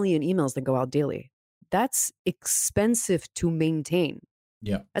 450 billion emails that go out daily. That's expensive to maintain.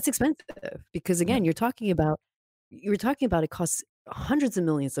 Yeah. That's expensive because again, you're talking about it costs hundreds of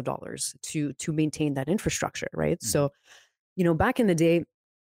millions of dollars to maintain that infrastructure, right? So, back in the day,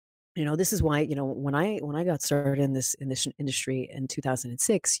 this is why, when I got started in this industry in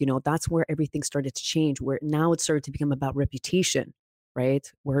 2006, that's where everything started to change, where now it started to become about reputation, right?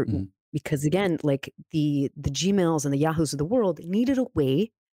 Where, because again, like the Gmails and the Yahoos of the world needed a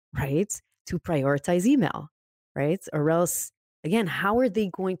way, right, to prioritize email, right? Or else, again, how are they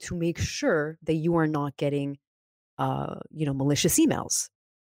going to make sure that you are not getting, malicious emails?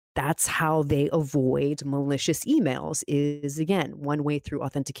 That's how they avoid malicious emails is, again, one way through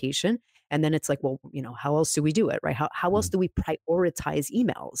authentication. And then it's like, well, how else do we do it, right? How else do we prioritize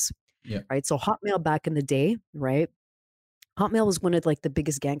emails, right? So Hotmail back in the day, right? Hotmail was one of like the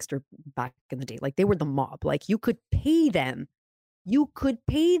biggest gangster back in the day. Like they were the mob. Like you could pay them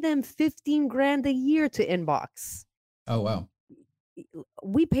 15 grand a year to inbox. Oh, wow.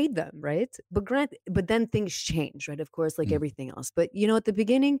 We paid them, right? But then things changed, right? Of course, like everything else. But at the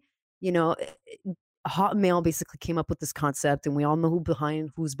beginning, Hotmail basically came up with this concept, and we all know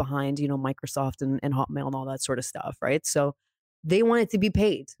who's behind, Microsoft and Hotmail and all that sort of stuff, right? So they wanted to be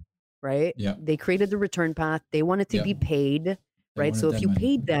paid, right? Yeah. They created the return path. They wanted to be paid, right? So if you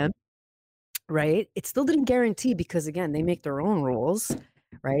paid them, right, it still didn't guarantee because again, they make their own rules,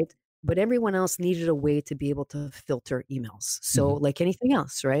 right? But everyone else needed a way to be able to filter emails. So like anything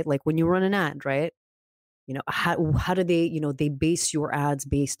else, right? Like when you run an ad, right? How do they, they base your ads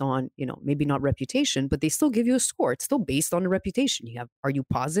based on, maybe not reputation, but they still give you a score. It's still based on the reputation. Are you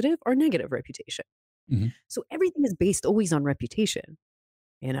positive or negative reputation? So everything is based always on reputation,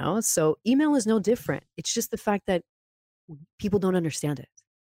 So email is no different. It's just the fact that people don't understand it,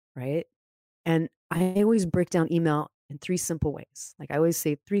 right? And I always break down email in 3 simple ways. Like I always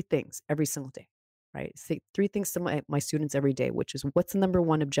say 3 things every single day, right? Say 3 things to my students every day, which is what's the number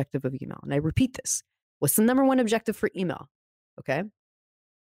 1 objective of email? And I repeat this. What's the number 1 objective for email? Okay.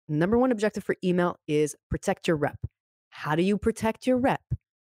 Number 1 objective for email is protect your rep. How do you protect your rep?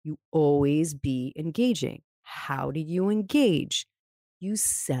 You always be engaging. How do you engage? You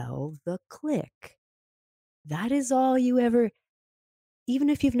sell the click. That is all you ever, even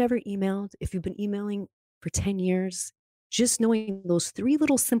if you've never emailed, if you've been emailing for 10 years, just knowing those 3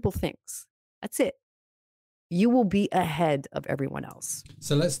 little simple things, that's it. You will be ahead of everyone else.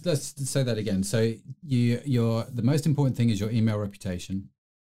 So let's say that again. So your the most important thing is your email reputation.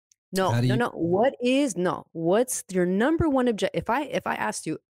 What's your number one objective? If I asked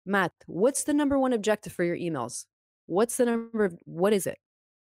you, Matt, what's the number one objective for your emails? What is it?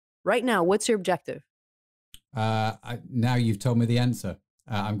 Right now, what's your objective? Now you've told me the answer.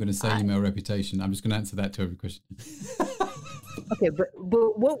 I'm going to say email reputation. I'm just going to answer that to every question. Okay, but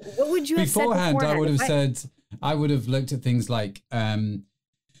what would you have said beforehand? I would have looked at things like open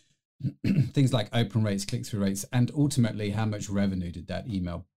rates, click-through rates, and ultimately how much revenue did that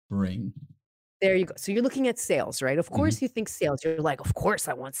email bring? There you go. So you're looking at sales, right? Of course you think sales. You're like, of course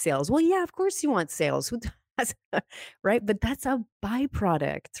I want sales. Well, yeah, of course you want sales. Who does, right? But that's a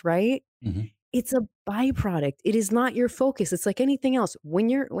byproduct, right? Mm-hmm. It's a byproduct. It is not your focus. It's like anything else. When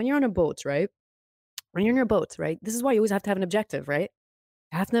you're on a boat, right? When you're in a boat, right? This is why you always have to have an objective, right?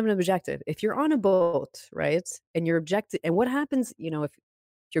 You have to have an objective. If you're on a boat, right? And your objective, and what happens, if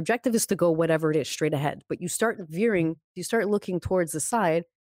your objective is to go whatever it is straight ahead, but you start veering, you start looking towards the side,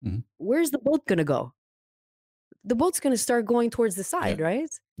 where's the boat going to go? The boat's going to start going towards the side, right?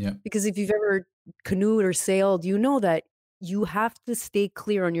 Yeah. Because if you've ever canoed or sailed, you know that you have to stay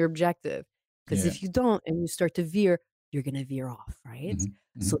clear on your objective. Because if you don't and you start to veer, you're going to veer off, right?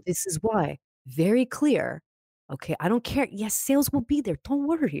 So this is why, very clear. Okay, I don't care. Yes, sales will be there. Don't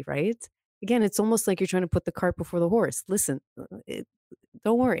worry, right? Again, it's almost like you're trying to put the cart before the horse. Listen,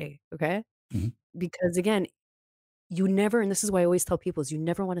 don't worry, okay? Because again, you never, and this is why I always tell people, is you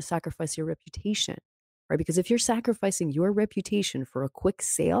never want to sacrifice your reputation, right? Because if you're sacrificing your reputation for a quick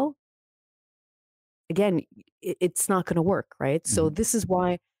sale, again, it's not going to work, right? So this is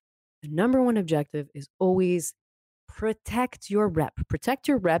why the number one objective is always protect your rep. Protect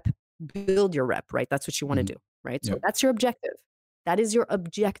your rep, build your rep, right? That's what you want to do, right? So that's your objective. That is your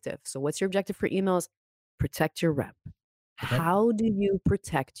objective. So what's your objective for emails? Protect your rep. Okay. How do you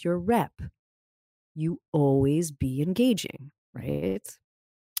protect your rep? You always be engaging, right?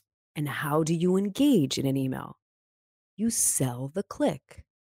 And how do you engage in an email? You sell the click.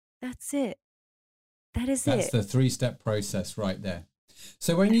 That's it. That's the 3-step process right there.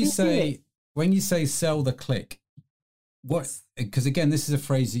 So when you say sell the click, because again, this is a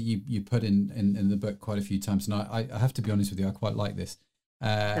phrase that you put in the book quite a few times, and I have to be honest with you, I quite like this.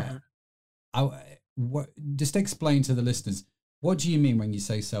 Just explain to the listeners, what do you mean when you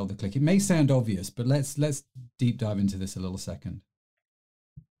say sell the click? It may sound obvious, but let's deep dive into this a little second.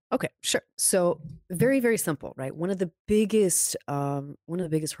 Okay, sure. So very, very simple, right? One of the biggest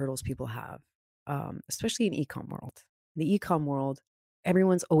hurdles people have, especially in e-com world. In the e-com world,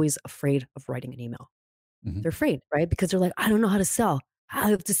 everyone's always afraid of writing an email. They're afraid, right? Because they're like, I don't know how to sell. I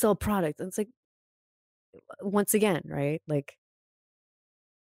have to sell a product. And it's like, once again, right? Like,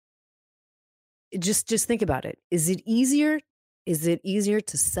 just think about it. Is it easier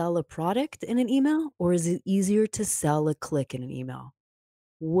to sell a product in an email, or is it easier to sell a click in an email?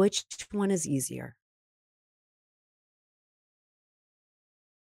 Which one is easier?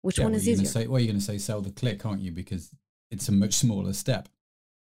 Which one is easier? You're going to say sell the click, aren't you? Because it's a much smaller step.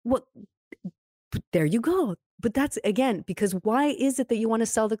 Well, there you go. But that's, again, because why is it that you want to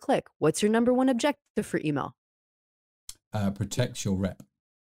sell the click? What's your number one objective for email? Protect your rep.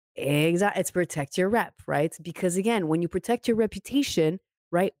 Exactly. It's protect your rep, right? Because again, when you protect your reputation,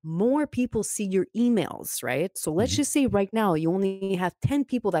 right, more people see your emails, right? So let's just say right now you only have 10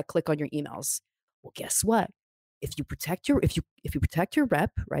 people that click on your emails. Well, guess what? If you protect your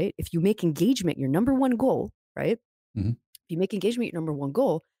rep, right? If you make engagement your number one goal, right? If you make engagement your number one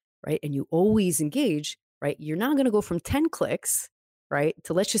goal, right? And you always engage, right? You're now going to go from 10 clicks, right,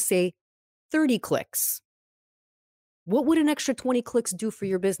 to let's just say 30 clicks. What would an extra 20 clicks do for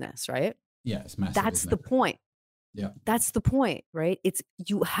your business, right? Yeah, it's massive. That's the point. Yeah. That's the point, right?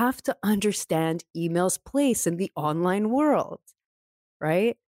 You have to understand email's place in the online world,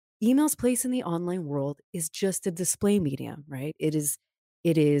 right? Email's place in the online world is just a display medium, right? It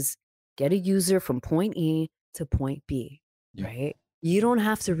is get a user from point E to point B, right? You don't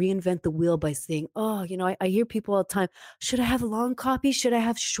have to reinvent the wheel by saying, oh, I hear people all the time, should I have long copy? Should I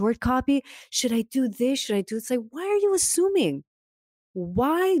have short copy? Should I do this? Should I do this? Like, why are you assuming?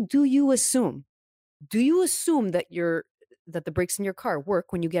 Why do you assume? Do you assume that the brakes in your car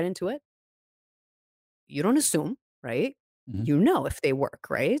work when you get into it? You don't assume, right? You know if they work,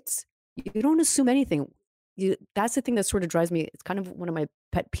 right? You don't assume anything. That's the thing that sort of drives me. It's kind of one of my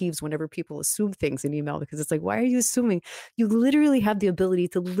pet peeves whenever people assume things in email, because it's like, why are you assuming? You literally have the ability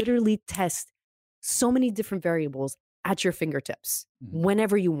to literally test so many different variables at your fingertips Mhm.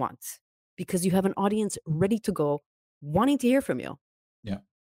 whenever you want, because you have an audience ready to go, wanting to hear from you. Yeah.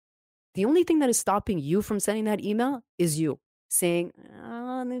 The only thing that is stopping you from sending that email is you saying,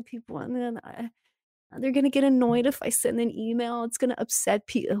 the people, they're going to get annoyed if I send an email. It's going to upset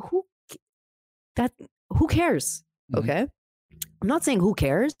people. Who cares? Mhm. Okay. I'm not saying who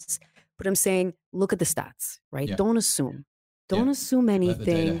cares, but I'm saying, look at the stats, right? Yeah. Don't assume. Don't Yeah. assume Let the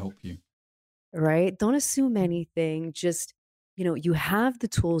data anything, help you. right? Don't assume anything. Just, you have the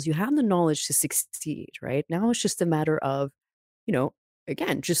tools, you have the knowledge to succeed, right? Now it's just a matter of,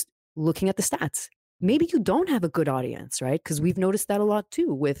 again, just looking at the stats. Maybe you don't have a good audience, right? Because we've noticed that a lot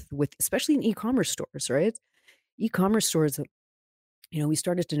too with especially in e-commerce stores, right? E-commerce stores, we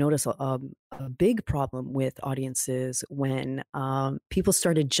started to notice a big problem with audiences when people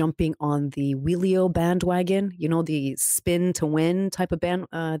started jumping on the Wheelio bandwagon, the spin to win type of band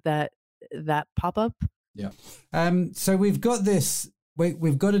that pop up. Yeah. So we've got this.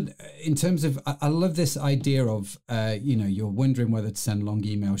 We've got it in terms of. I love this idea of you're wondering whether to send long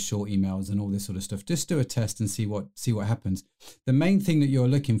emails, short emails, and all this sort of stuff. Just do a test and see what happens. The main thing that you're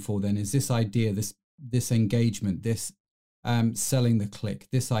looking for then is this idea, this engagement, this selling the click.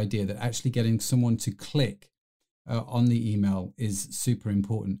 This idea that actually getting someone to click on the email is super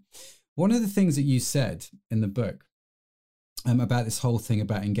important. One of the things that you said in the book about this whole thing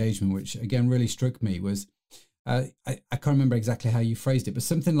about engagement, which again really struck me, was I can't remember exactly how you phrased it, but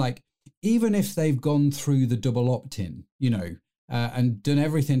something like, even if they've gone through the double opt-in, and done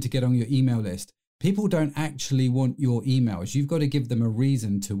everything to get on your email list, people don't actually want your emails. You've got to give them a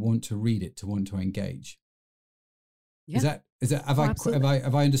reason to want to read it, to want to engage. Yeah. Is that have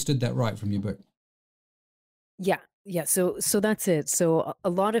I understood that right from your book? Yeah. So that's it. So a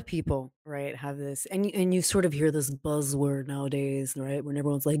lot of people, right, have this, and you sort of hear this buzzword nowadays, right, when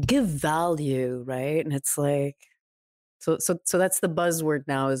everyone's like, give value, right, and it's like, so that's the buzzword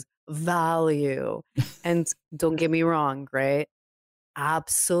now, is value. And don't get me wrong, right?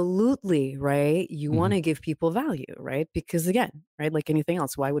 Absolutely, right? You want to give people value, right? Because again, right, like anything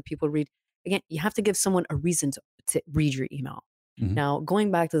else, why would people read? Again, you have to give someone a reason to read your email. Mhm. Now,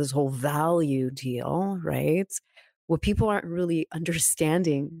 going back to this whole value deal, right? What people aren't really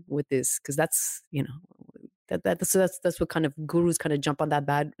understanding with this, because that's, that's what kind of gurus kind of jump on that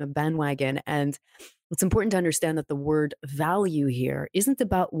bandwagon. And it's important to understand that the word value here isn't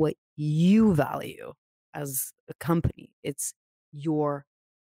about what you value as a company. It's your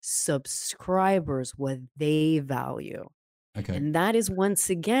subscribers, what they value. Okay. And that is, once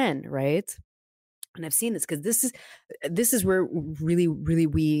again, right? And I've seen this because this is where really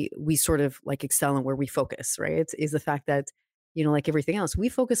we sort of like excel and where we focus, right? Is the fact that, like everything else, we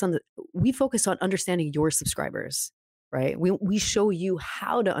focus on understanding your subscribers, right? We show you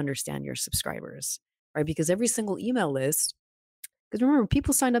how to understand your subscribers, right? Because every single email list, because remember,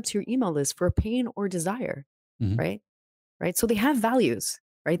 people sign up to your email list for a pain or desire, Mhm. right? So they have values,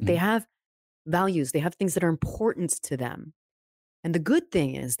 right? They Mhm. have values. They have things that are important to them. And the good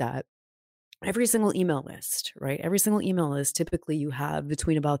thing is that every single email list, right? Every single email list, typically you have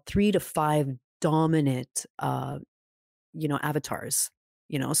between about 3 to 5 dominant, avatars,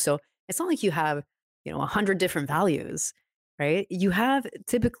 so it's not like you have, 100 different values, right? You have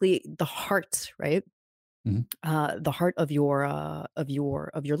typically the heart, right? Mhm. The heart of your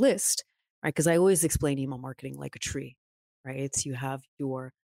list, right? Because I always explain email marketing like a tree, right? So you have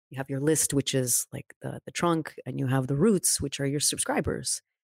your list, which is like the trunk, and you have the roots, which are your subscribers,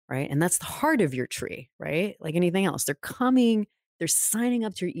 right? And that's the heart of your tree, right? Like anything else, they're signing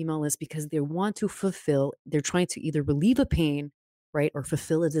up to your email list because they want to they're trying to either relieve a pain, right, or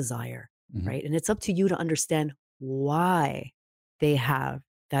fulfill a desire, Mhm. right? And it's up to you to understand why they have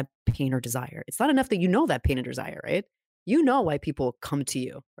that pain or desire. It's not enough that you know that pain and desire, right? You know why people come to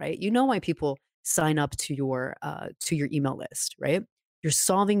you, right? You know why people sign up to your email list, right? You're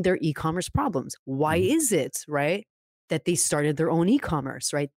solving their e-commerce problems. Why Mhm. is it, right, that they started their own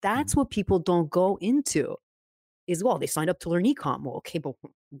e-commerce, right? That's what people don't go into. Is, well, they signed up to learn e-com. Well, okay, but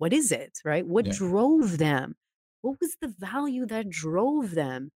what is it, right? What Yeah. drove them? What was the value that drove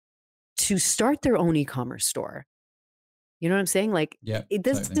them to start their own e-commerce store? You know what I'm saying? Like, Yeah. it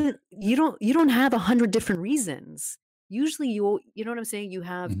Totally. doesn't, you don't have 100 different know what I'm saying? You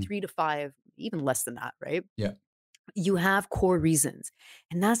have Mhm. 3 to 5, even less than that, right? Yeah. You have core reasons.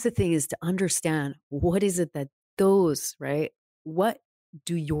 And that's the thing, is to understand, what is it that those, right? What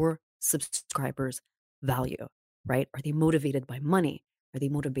do your subscribers value, right? Are they motivated by money? Are they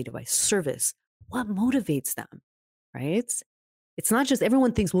motivated by service? What motivates them, right? It's not just,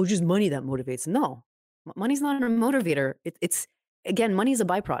 everyone thinks, well, just money that motivates. No, money's not a motivator. It's again, money is a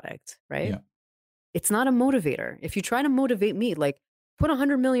byproduct, right? Yeah. It's not a motivator. If you try to motivate me, like put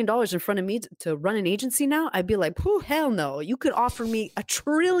 $100 million in front of me to run an agency now, I'd be like, oh, hell no. You could offer me $1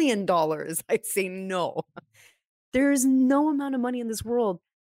 trillion. I'd say no. There is no amount of money in this world.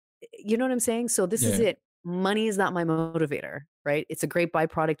 You know what I'm saying? So this is it. Money is not my motivator, right? It's a great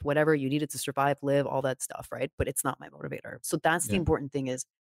byproduct, whatever. You need it to survive, live, all that stuff, right? But it's not my motivator. So that's the important thing is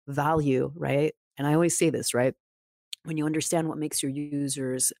value, right? And I always say this, right? When you understand what makes your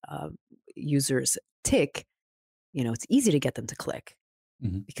users tick, it's easy to get them to click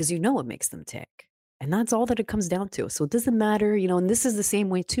because you know what makes them tick. And that's all that it comes down to. So it doesn't matter, and this is the same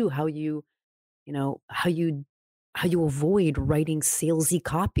way too, how you avoid writing salesy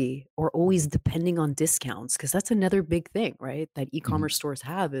copy or always depending on discounts, because that's another big thing, right? That e-commerce stores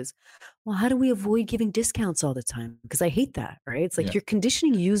have is, well, how do we avoid giving discounts all the time? Because I hate that, right? It's like you're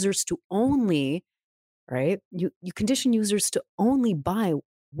conditioning users to only, right? You condition users to only buy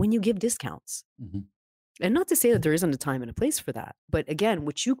when you give discounts. And not to say that there isn't a time and a place for that, but again,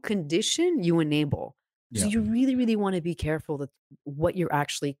 what you condition, you enable. So you really, really want to be careful that what you're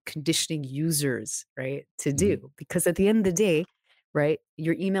actually conditioning users, right, to do, because at the end of the day, right,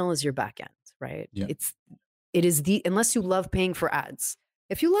 your email is your back end, right? It is unless you love paying for ads.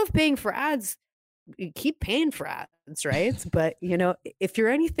 If you love paying for ads, you keep paying for ads, right? But if you're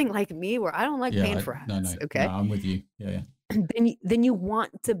anything like me, where I don't like paying for ads, okay, I'm with you. Then you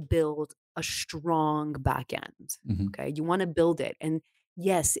want to build a strong back end. Okay, you want to build it, and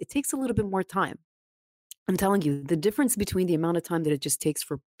yes, it takes a little bit more time. I'm telling you, the difference between the amount of time that it just takes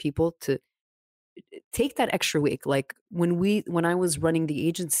for people to take that extra week, like when I was running the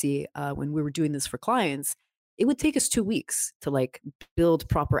agency, when we were doing this for clients, it would take us 2 weeks to like build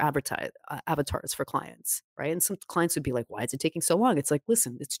proper avatars for clients, right? And some clients would be like, why is it taking so long? It's like,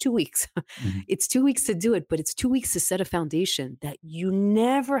 listen, it's 2 weeks. It's 2 weeks to do it, but it's 2 weeks to set a foundation that you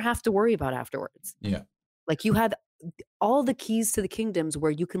never have to worry about afterwards. Like you have all the keys to the kingdoms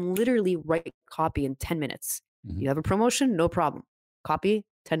where you can literally write copy in 10 minutes. You have a promotion, no problem. Copy,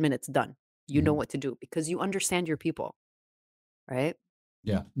 10 minutes, done. You know what to do because you understand your people, right?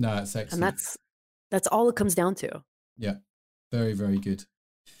 Yeah, no, it's excellent. And that's all it comes down to. Yeah, very, very good.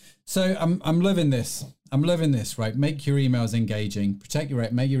 So I'm loving this. I'm loving this, right? Make your emails engaging, protect your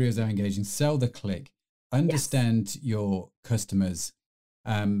rate, make your emails engaging, sell the click, understand your customers,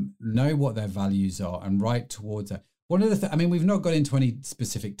 know what their values are and write towards that. One of the we've not got into any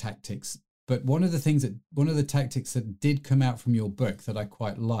specific tactics, but one of the tactics that did come out from your book that I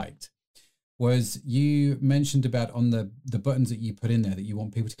quite liked was you mentioned about on the buttons that you put in there that you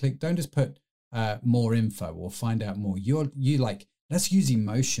want people to click. Don't just put more info or find out more. You like, let's use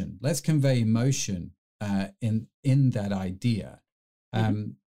emotion. Let's convey emotion in that idea.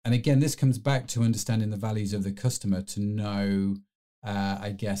 And again, this comes back to understanding the values of the customer to know,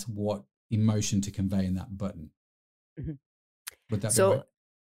 I guess, what emotion to convey in that button. Would that be right?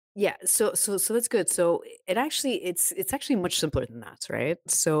 Yeah, so that's good. So it's actually much simpler than that, right?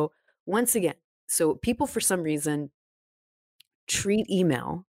 So once again, so people for some reason treat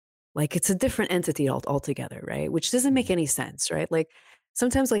email like it's a different entity altogether, right? Which doesn't make any sense, right? Like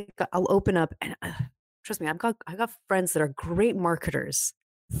sometimes, like I'll open up and trust me, I got friends that are great marketers,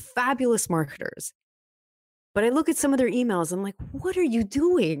 fabulous marketers, but I look at some of their emails. I'm like, what are you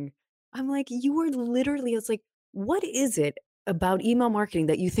doing? I'm like, you are literally. It's like, what is it about email marketing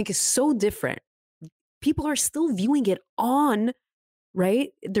that you think is so different? People are still viewing it on, right?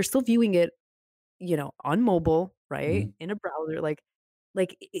 They're still viewing it, on mobile, right? In a browser.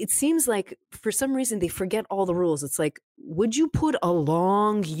 Like it seems like for some reason they forget all the rules. It's like, would you put a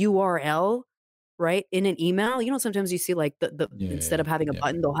long URL, right, in an email? Sometimes you see like instead of having a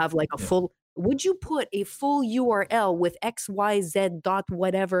button, they'll have like a full. Would you put a full URL with XYZ dot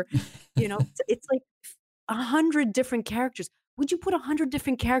whatever? It's like 100 different characters. Would you put 100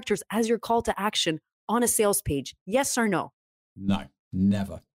 different characters as your call to action on a sales page? Yes or no? No,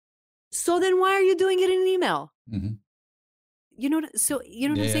 never. So then why are you doing it in an email? You know what I'm saying?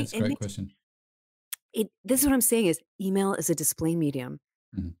 Yeah, that's a great question. This is what I'm saying is email is a display medium.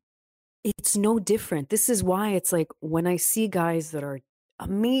 It's no different. This is why it's like when I see guys that are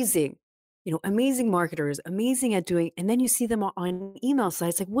amazing, amazing marketers, amazing at doing, and then you see them on email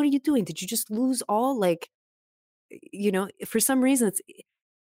sites, like, what are you doing? Did you just lose all, like, for some reason it's,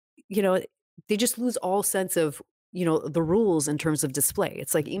 they just lose all sense of, the rules in terms of display.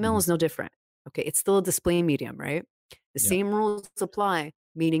 It's like email is no different. Okay. It's still a display medium, right? The same rules apply,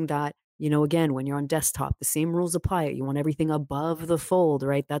 meaning that, again, when you're on desktop, the same rules apply. You want everything above the fold,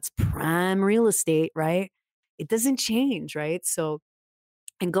 right? That's prime real estate, right? It doesn't change, right? So,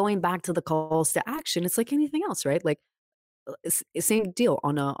 and going back to the calls to action, it's like anything else, right? Like same deal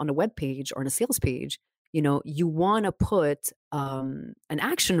on a web page or on a sales page. You want to put an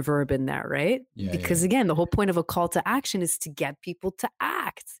action verb in there, right? Yeah, because again, the whole point of a call to action is to get people to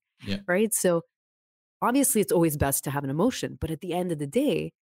act, right? So obviously it's always best to have an emotion, but at the end of the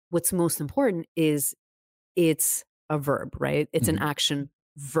day, what's most important is it's a verb, right? It's an action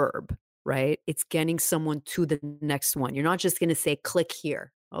verb, right? It's getting someone to the next one. You're not just going to say click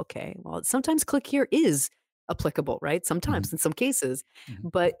here. Okay. Well, sometimes click here is applicable, right? Sometimes in some cases,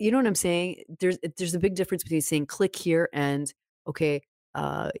 but you know what I'm saying? There's a big difference between saying click here and okay,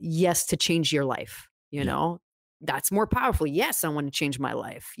 yes, to change your life. That's more powerful. Yes, I want to change my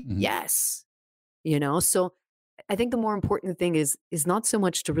life. Yes. So I think the more important thing is not so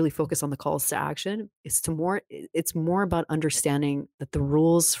much to really focus on the calls to action. It's more about understanding that the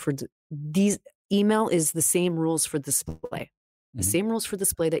rules for these email is the same rules for display. The same rules for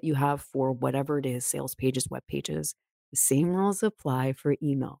display that you have for whatever it is, sales pages, web pages, the same rules apply for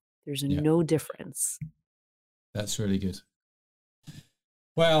email. There's no difference. That's really good.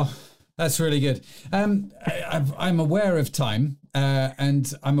 Well, that's really good. I'm aware of time,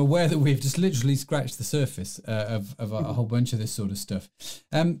 and I'm aware that we've just literally scratched the surface of a whole bunch of this sort of stuff.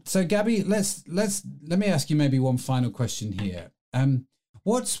 So, Gabby, let me ask you maybe one final question here.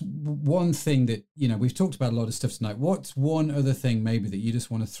 What's one thing that, we've talked about a lot of stuff tonight. What's one other thing maybe that you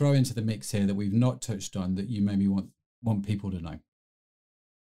just want to throw into the mix here that we've not touched on that you maybe want people to know?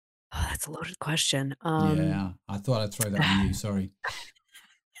 Oh, that's a loaded question. Yeah, I thought I'd throw that on you. Sorry.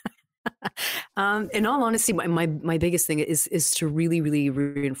 In all honesty, my biggest thing is to really, really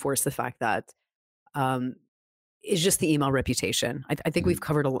reinforce the fact that it's just the email reputation. I think we've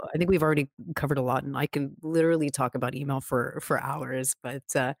covered a lot. I think we've already covered a lot, and I can literally talk about email for hours. But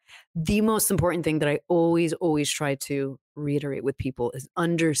the most important thing that I always try to reiterate with people is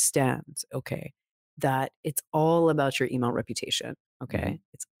understand, okay, that it's all about your email reputation. Okay,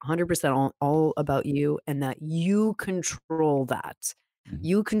 it's 100% all about you, and that you control that.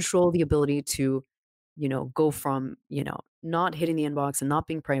 You control the ability to, go from, not hitting the inbox and not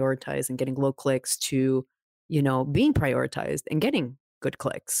being prioritized and getting low clicks to, being prioritized and getting good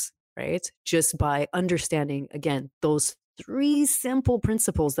clicks, right? Just by understanding, again, those 3 simple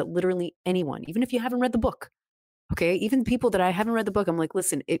principles that literally anyone, even if you haven't read the book, okay, even people that I haven't read the book, I'm like,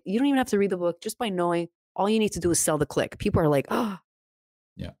 listen, you don't even have to read the book. Just by knowing, all you need to do is sell the click. People are like, oh,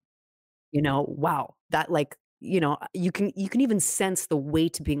 yeah, wow, that like, you can even sense the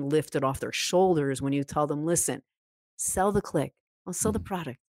weight being lifted off their shoulders when you tell them, listen, sell the click, I'll sell the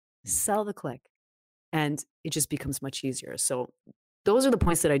product, sell the click. And it just becomes much easier. So those are the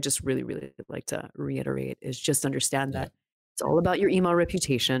points that I just really, really like to reiterate, is just understand that it's all about your email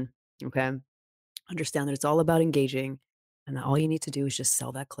reputation. Okay. Understand that it's all about engaging, and that all you need to do is just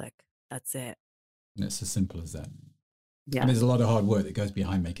sell that click. That's it. And it's as simple as that. Yeah. And there's a lot of hard work that goes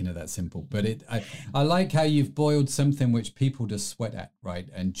behind making it that simple. But I like how you've boiled something which people just sweat at, right?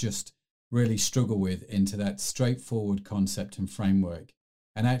 And just really struggle with into that straightforward concept and framework.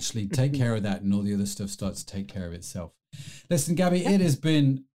 And actually take care of that, and all the other stuff starts to take care of itself. Listen, Gabby, it has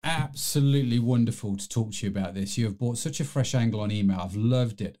been absolutely wonderful to talk to you about this. You have brought such a fresh angle on email. I've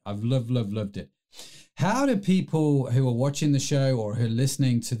loved it. I've loved it. How do people who are watching the show or who are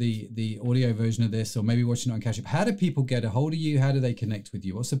listening to the audio version of this, or maybe watching it on Cash App, how do people get a hold of you? How do they connect with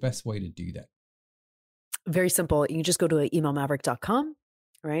you? What's the best way to do that? Very simple. You can just go to emailmaverick.com.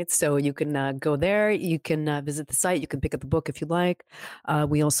 Right. So you can go there, you can visit the site, you can pick up the book if you like.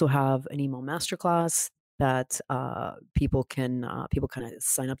 We also have an email masterclass that people kind of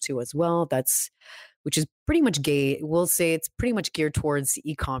sign up to as well. Which is pretty much we'll say it's pretty much geared towards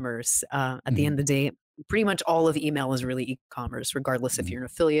e-commerce. At the end of the day, pretty much all of email is really e-commerce, regardless if you're an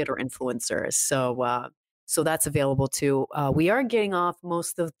affiliate or influencer. So that's available too. We are getting off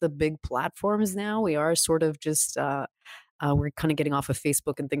most of the big platforms now. We are sort of just we're kind of getting off of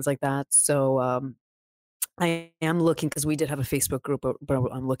Facebook and things like that. So I am looking, because we did have a Facebook group, but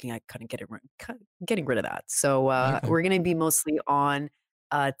I'm looking at kind of getting rid of that. So we're going to be mostly on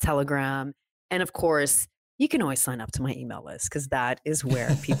Telegram. And of course, you can always sign up to my email list, because that is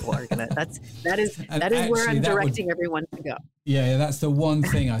where people are going to, that is where I'm directing everyone to go. Yeah, that's the one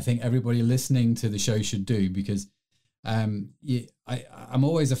thing I think everybody listening to the show should do, because I'm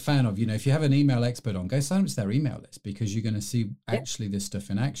always a fan of, if you have an email expert on, go sign up to their email list, because you're going to see actually this stuff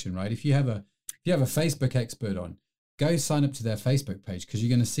in action, right? If you have a Facebook expert on, go sign up to their Facebook page, because you're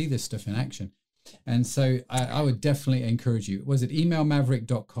going to see this stuff in action. And so I would definitely encourage you. Was it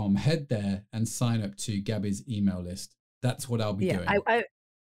emailmaverick.com? Head there and sign up to Gabby's email list. That's what I'll be doing.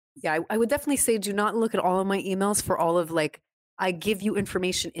 I would definitely say, do not look at all of my emails for all of I give you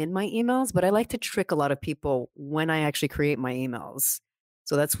information in my emails, but I like to trick a lot of people when I actually create my emails.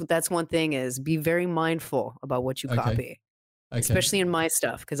 So that's one thing, is be very mindful about what you copy, especially in my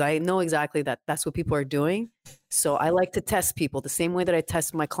stuff, because I know exactly that's what people are doing. So I like to test people the same way that I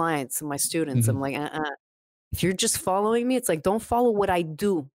test my clients and my students. I'm like, if you're just following me, it's like, don't follow what I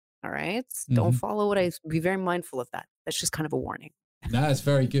do. All right. Don't follow what be very mindful of that. That's just kind of a warning. No, it's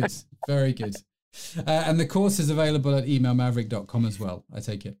very good. Very good. And the course is available at emailmaverick.com as well, I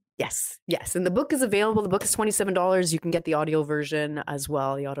take it. Yes. And the book is available. The book is $27. You can get the audio version as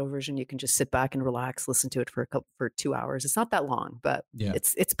well. The audio version, you can just sit back and relax, listen to it for 2 hours. It's not that long, but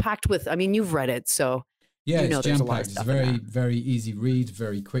it's packed with, I mean, you've read it, so yeah, you know, it's jam-packed. It's very, very easy read,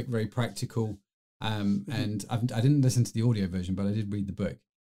 very quick, very practical. And I didn't listen to the audio version, but I did read the book.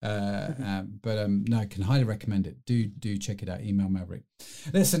 No, I can highly recommend it. Do check it out. Email Maverick.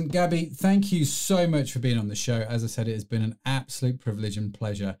 Listen, Gabby, thank you so much for being on the show. As I said, it has been an absolute privilege and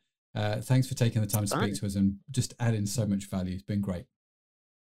pleasure. Thanks for taking the time to speak to us and just adding so much value. It's been great.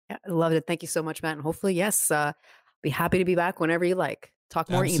 Yeah, I loved it. Thank you so much, Matt. And hopefully, yes, be happy to be back whenever you like. Talk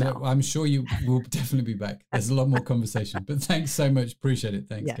more email. I'm sure you will definitely be back. There's a lot more conversation, but thanks so much. Appreciate it.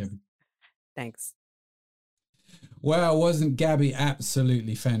 Thanks, Gabby. Thanks. Well, wasn't Gabby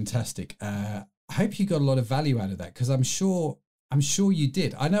absolutely fantastic? I hope you got a lot of value out of that, because I'm sure you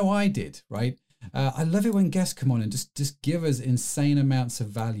did. I know I did, right? I love it when guests come on and just give us insane amounts of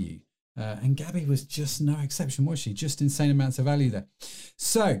value. And Gabby was just no exception, was she? Just insane amounts of value there.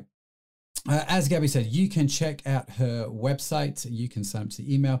 So, as Gabby said, you can check out her website. You can sign up to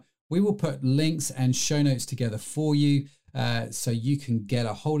the email. We will put links and show notes together for you. So you can get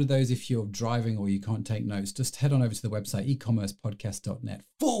a hold of those if you're driving or you can't take notes. Just head on over to the website,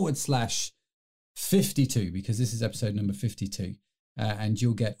 ecommercepodcast.net/52, because this is episode number 52, and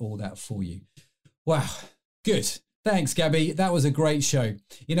you'll get all that for you. Wow. Good. Thanks, Gabby. That was a great show.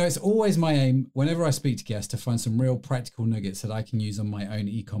 You know, it's always my aim whenever I speak to guests to find some real practical nuggets that I can use on my own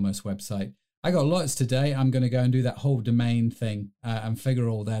e-commerce website. I got lots today. I'm going to go and do that whole domain thing and figure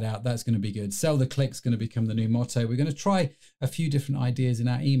all that out. That's going to be good. Sell the click's going to become the new motto. We're going to try a few different ideas in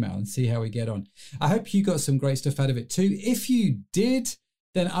our email and see how we get on. I hope you got some great stuff out of it too. If you did,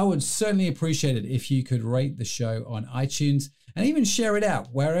 then I would certainly appreciate it if you could rate the show on iTunes and even share it out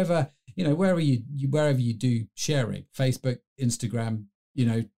wherever you do sharing, Facebook, Instagram,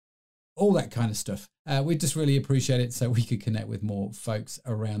 all that kind of stuff. We just really appreciate it so we could connect with more folks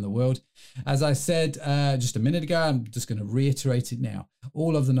around the world. As I said just a minute ago, I'm just going to reiterate it now.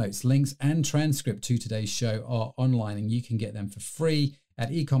 All of the notes, links, and transcript to today's show are online, and you can get them for free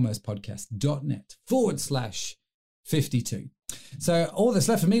at ecommercepodcast.net/52. So all that's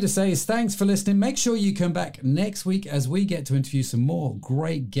left for me to say is thanks for listening. Make sure you come back next week as we get to interview some more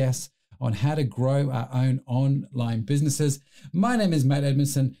great guests on how to grow our own online businesses. My name is Matt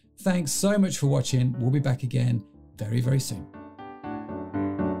Edmondson. Thanks so much for watching. We'll be back again very, very soon.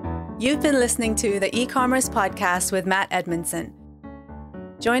 You've been listening to the e-commerce podcast with Matt Edmondson.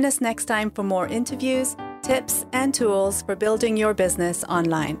 Join us next time for more interviews, tips, and tools for building your business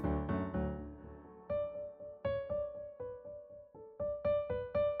online.